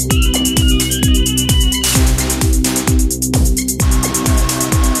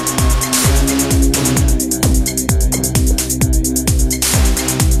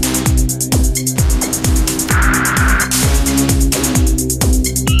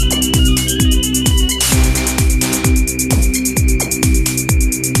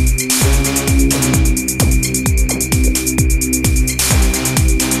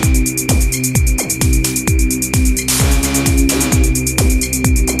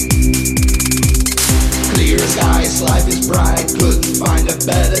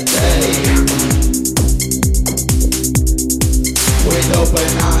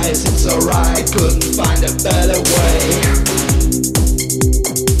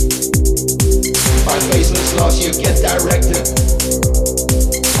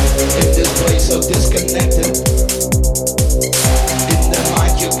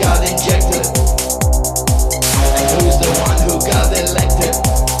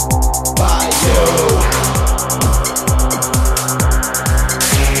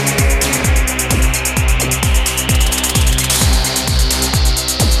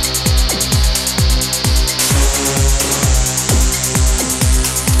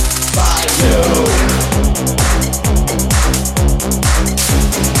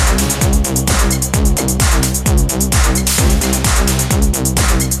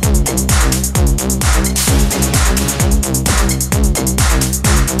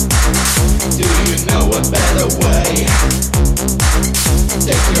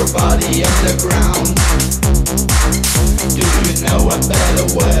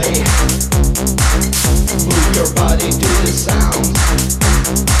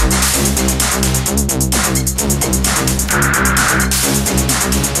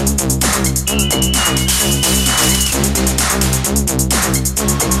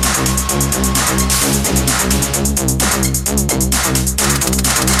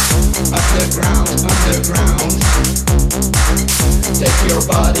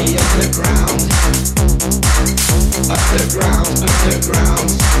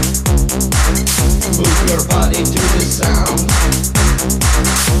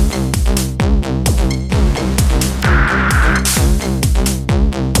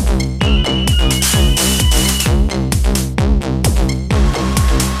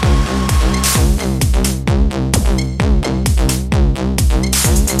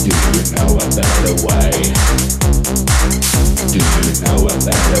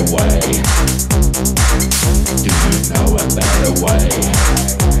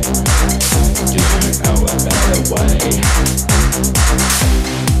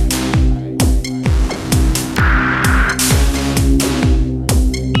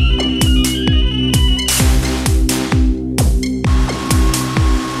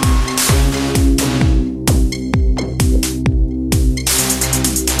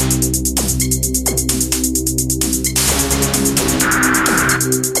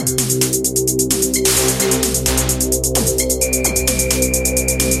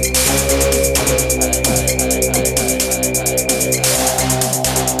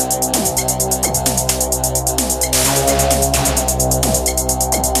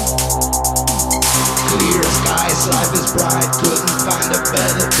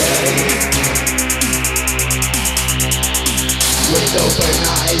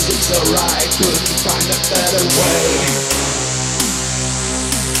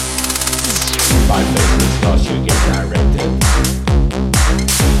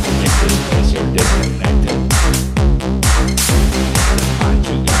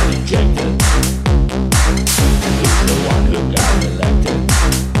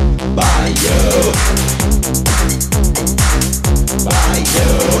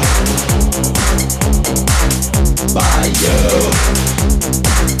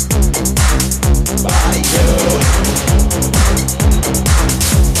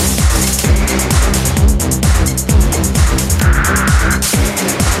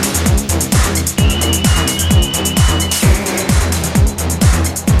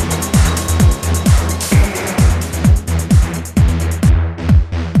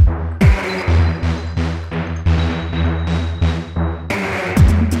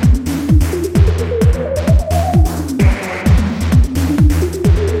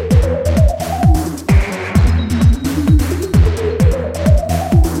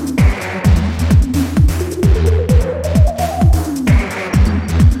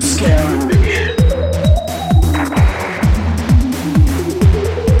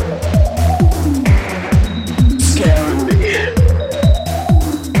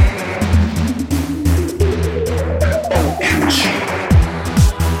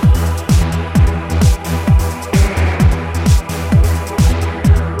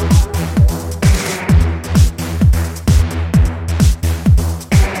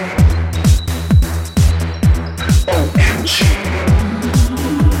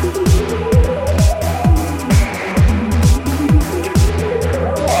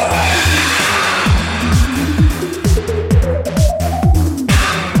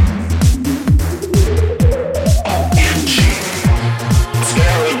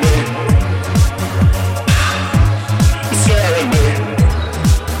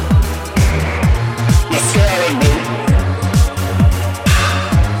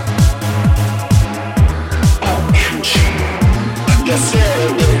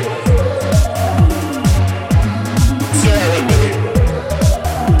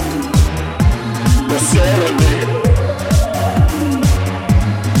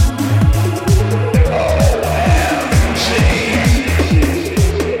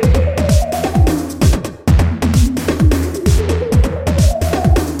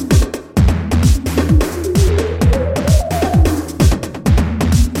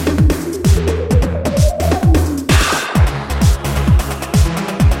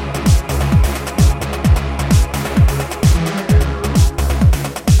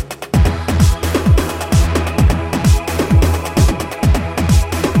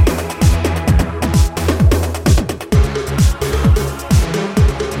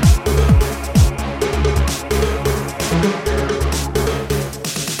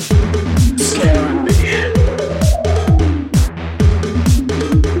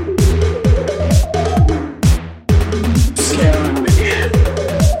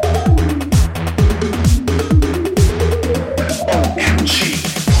 OMG.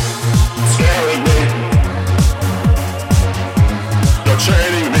 Scaring me. You're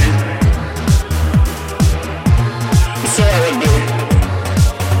training me. Scaring me.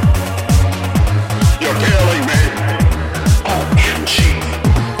 You're killing me. OMG.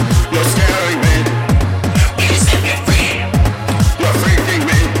 You're scaring me. You set me free. You're freaking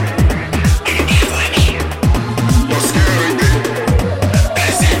me. You're scaring me. You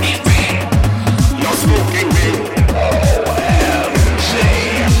set me free. You're spooking me. OMG.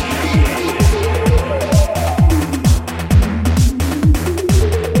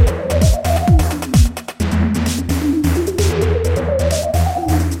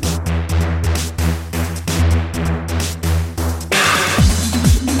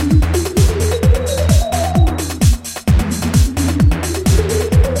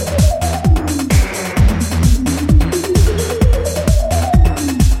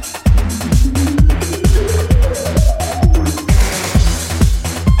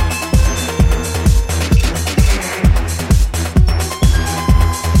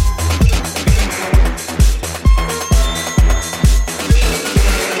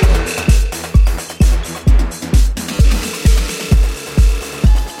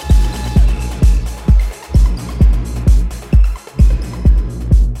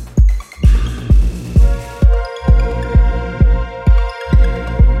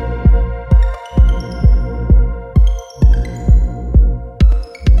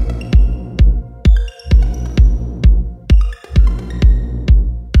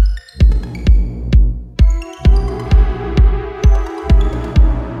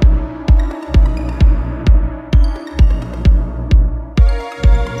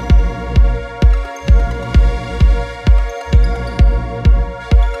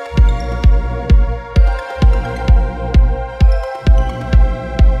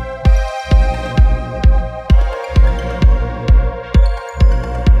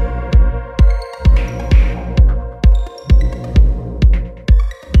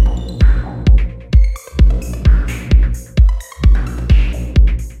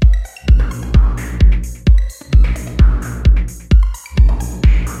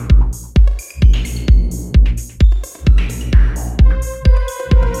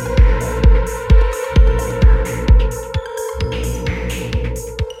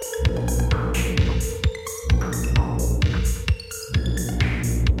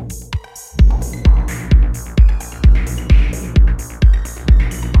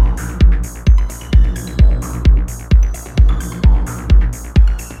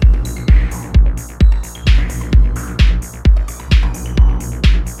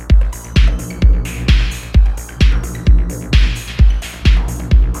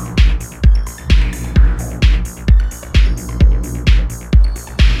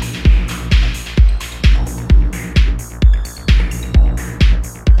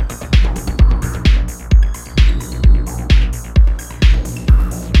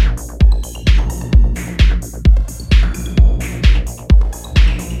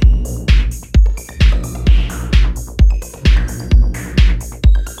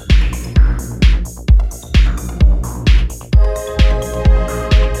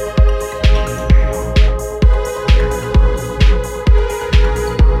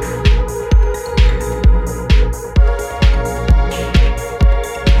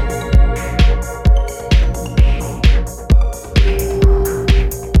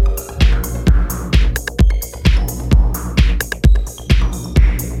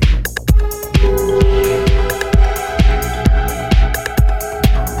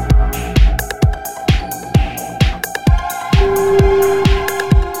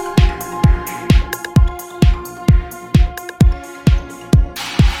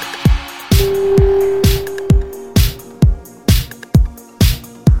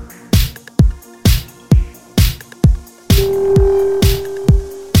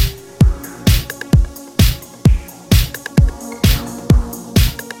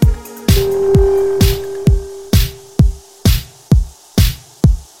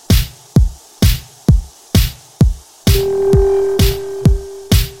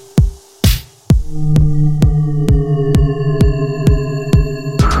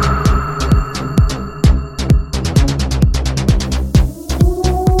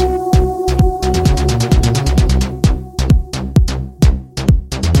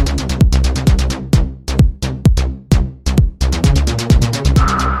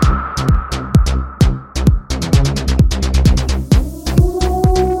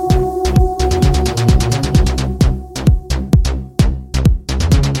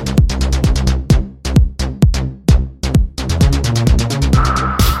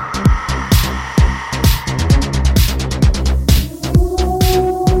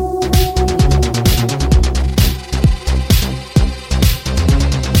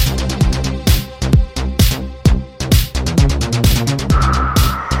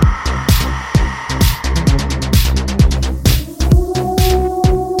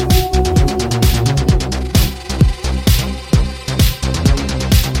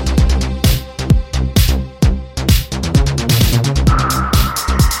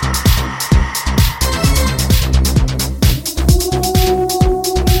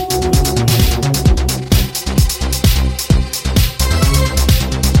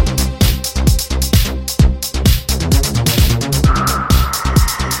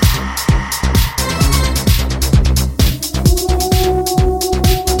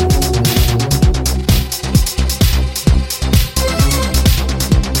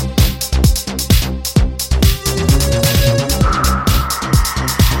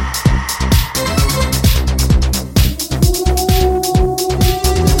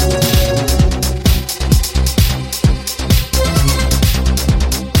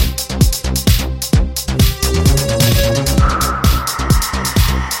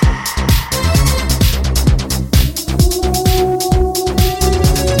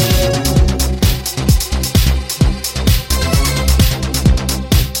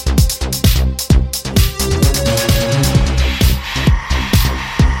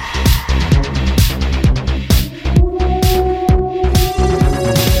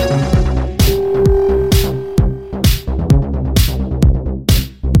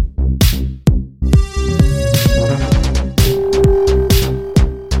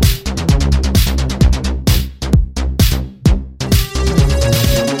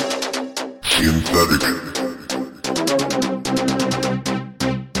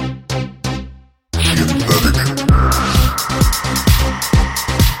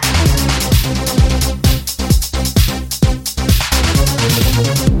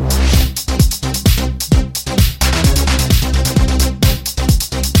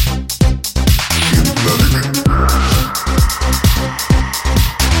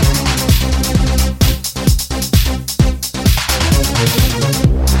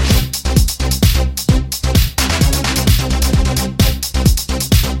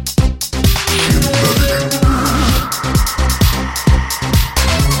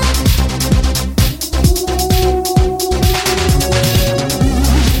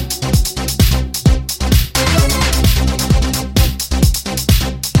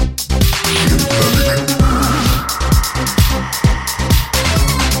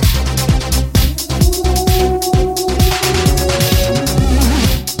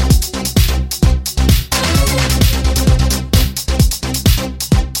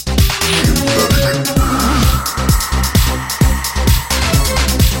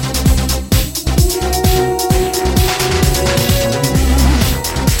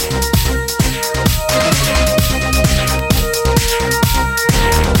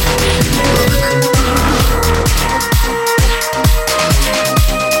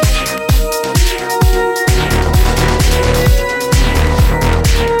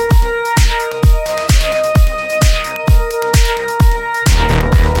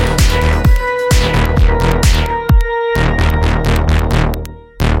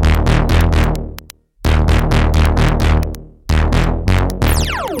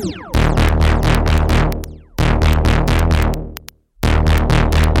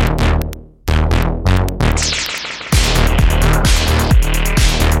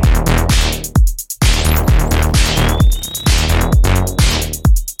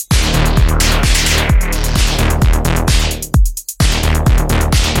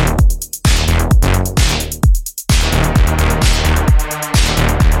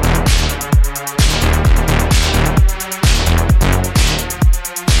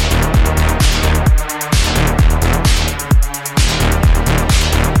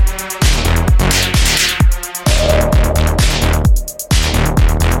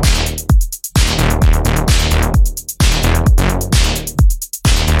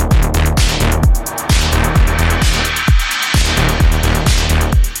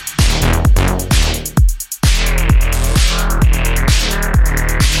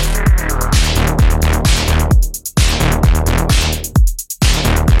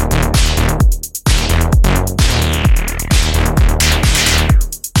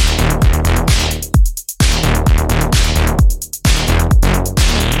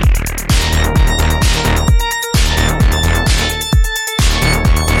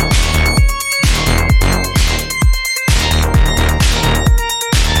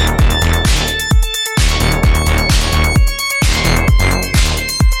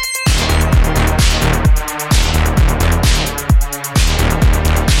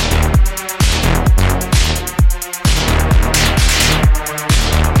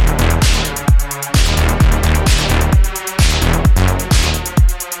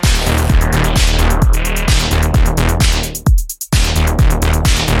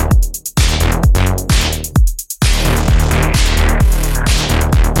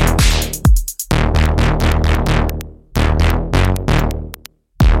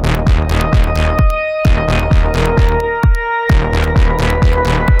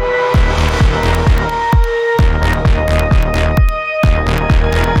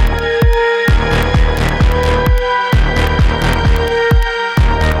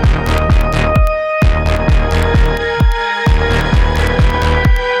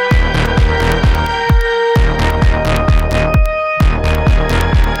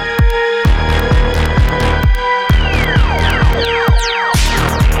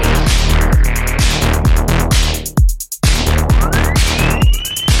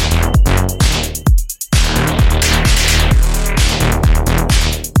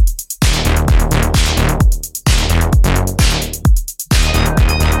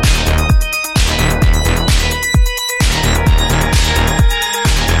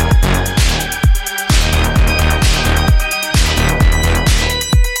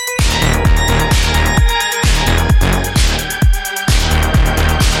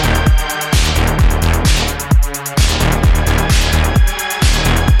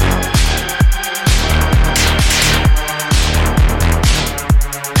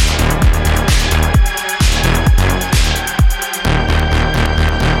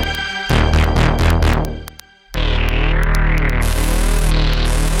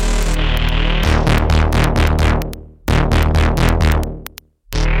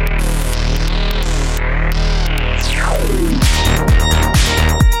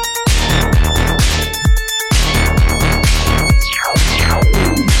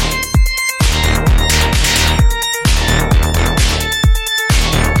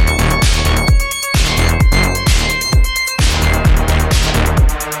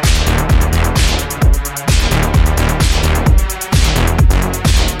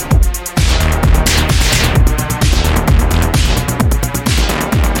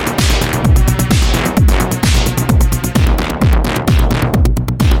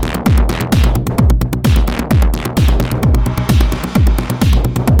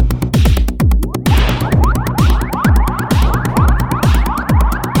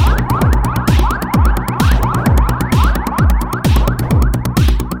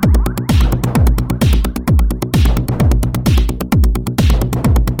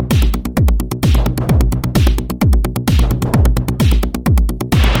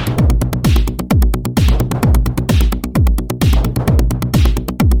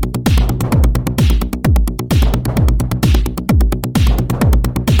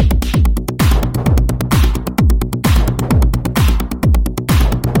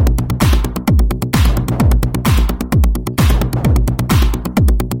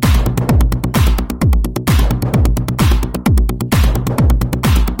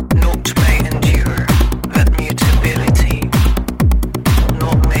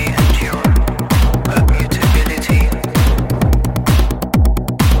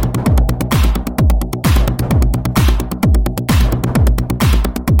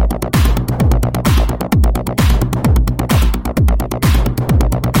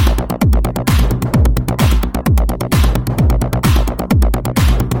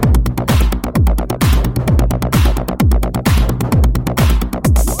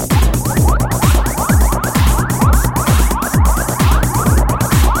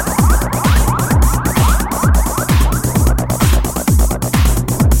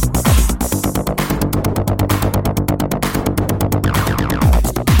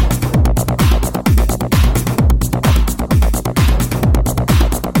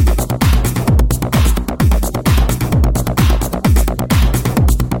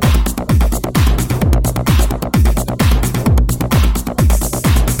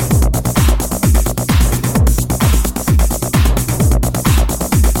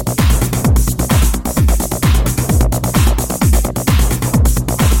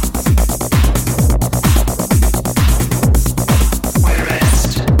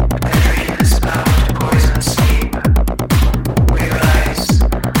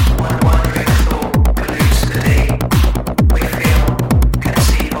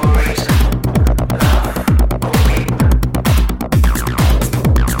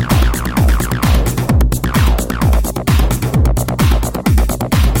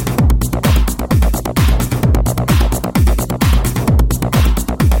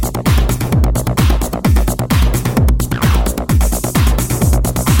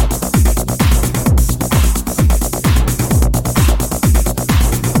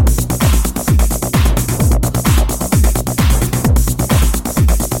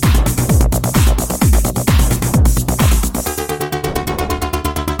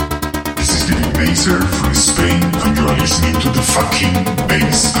 Baser from Spain, and you are listening to the fucking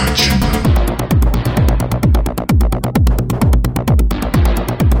Bass Agenda.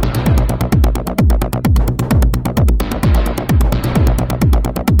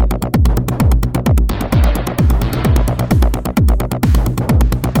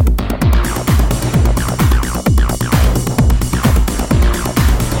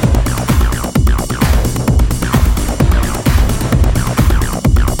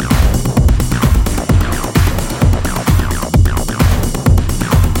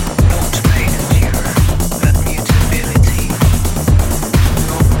 Automate.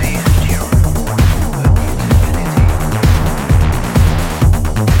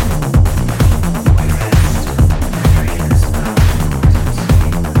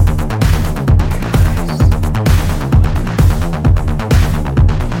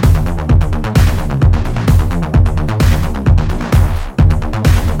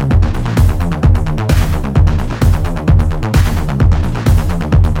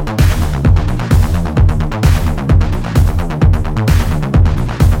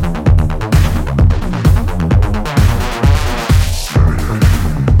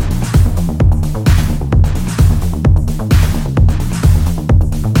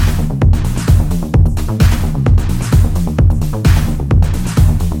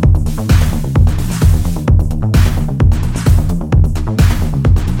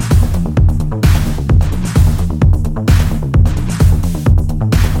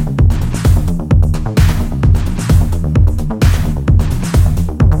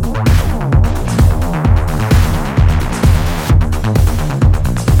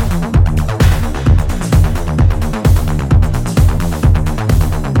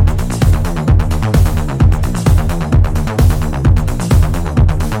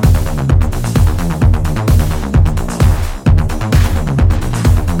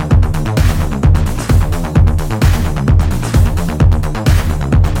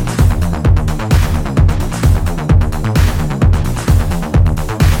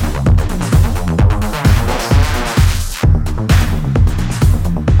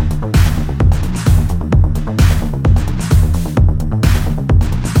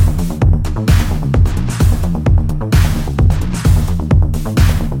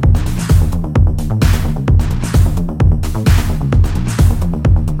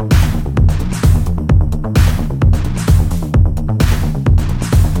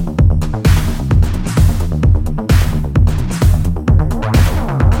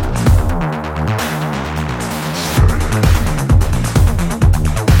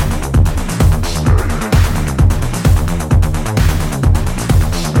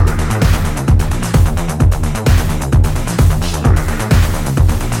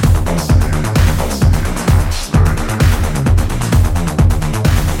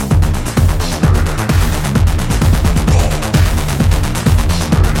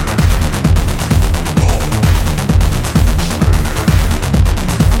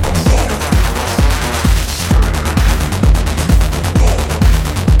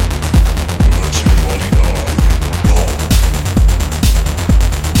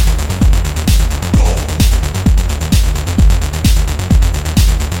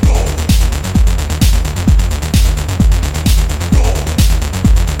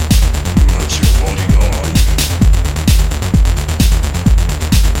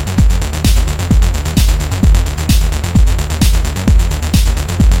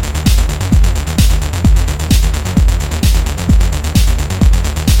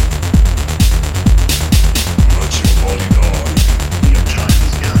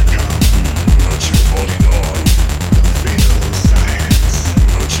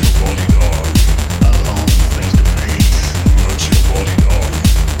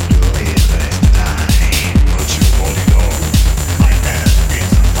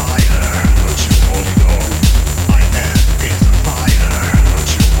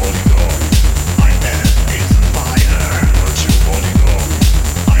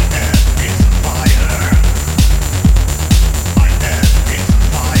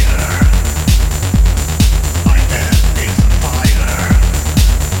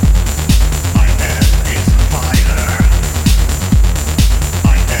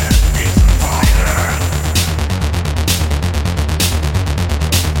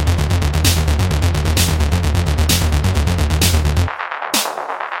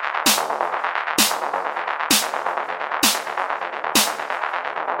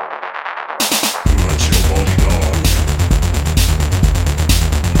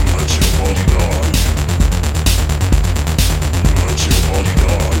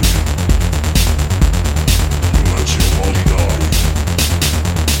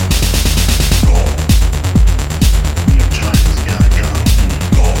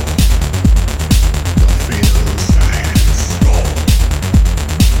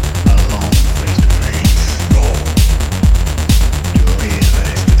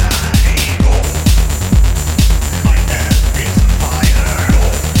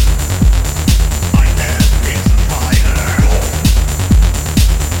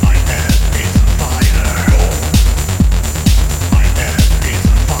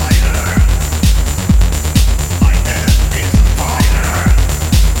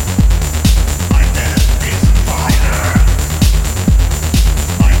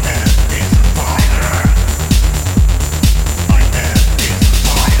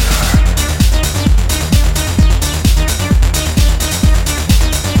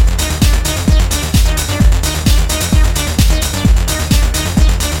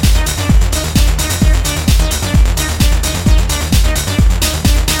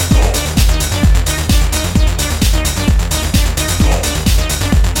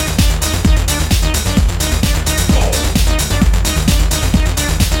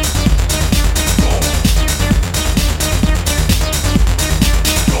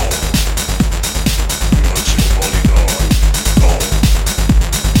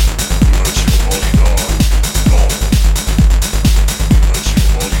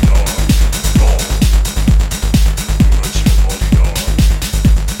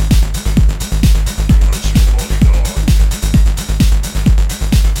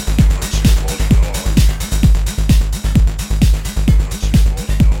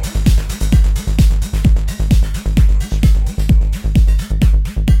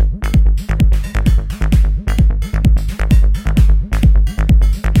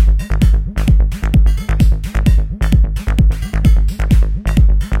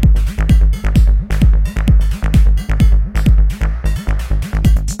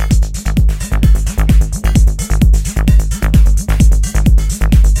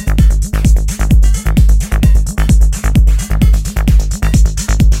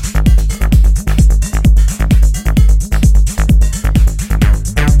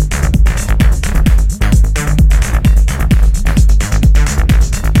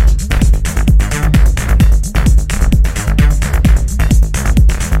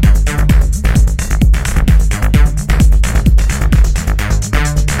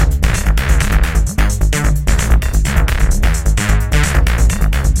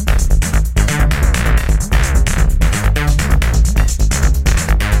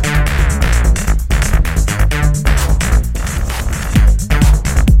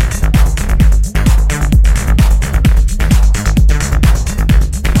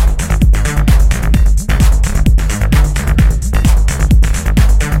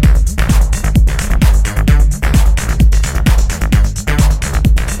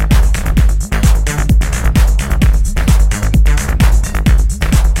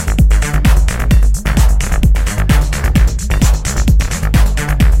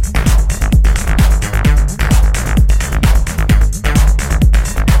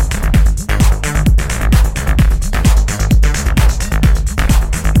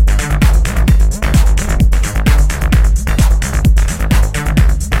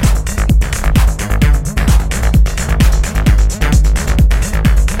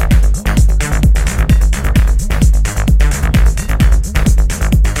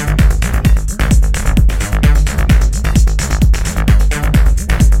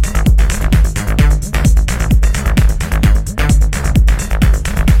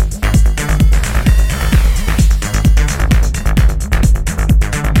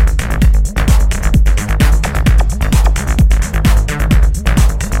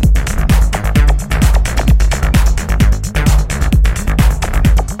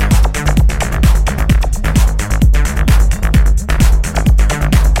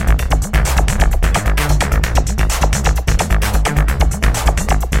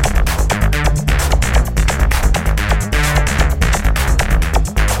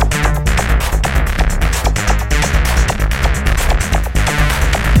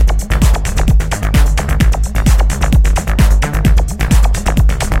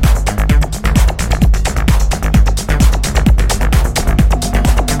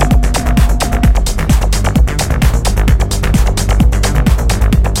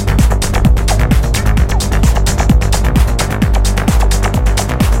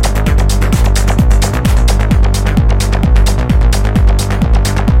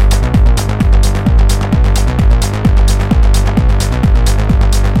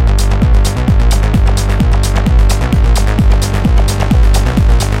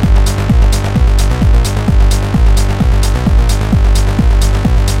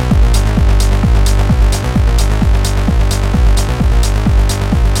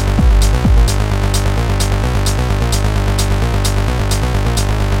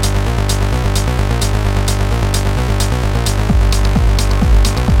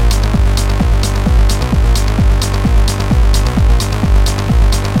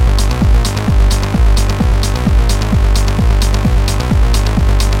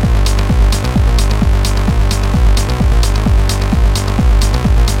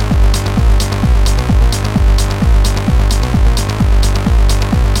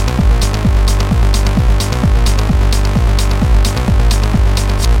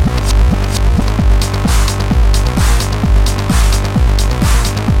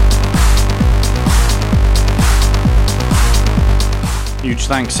 Huge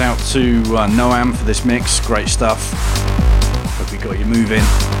thanks out to Noamm for this mix. Great stuff. Hope we got you moving.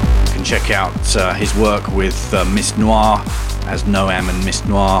 You can check out his work with Miss Noir as Noamm and Miss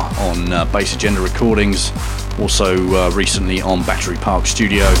Noir on Bass Agenda Recordings. Also recently on Battery Park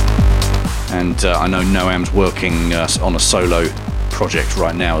Studio. And I know Noamm's working on a solo project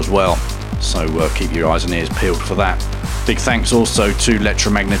right now as well. So keep your eyes and ears peeled for that. Big thanks also to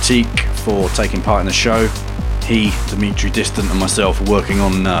Lectromagnetique for taking part in the show. He, Dimitri Distant and myself are working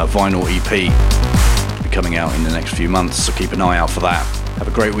on vinyl EP to be coming out in the next few months, so keep an eye out for that. Have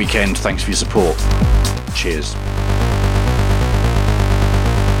a great weekend. Thanks for your support. Cheers.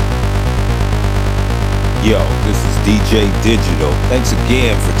 Yo, this is DJ Digital. Thanks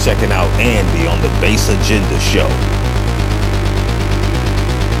again for checking out Andy on the Bass Agenda Show.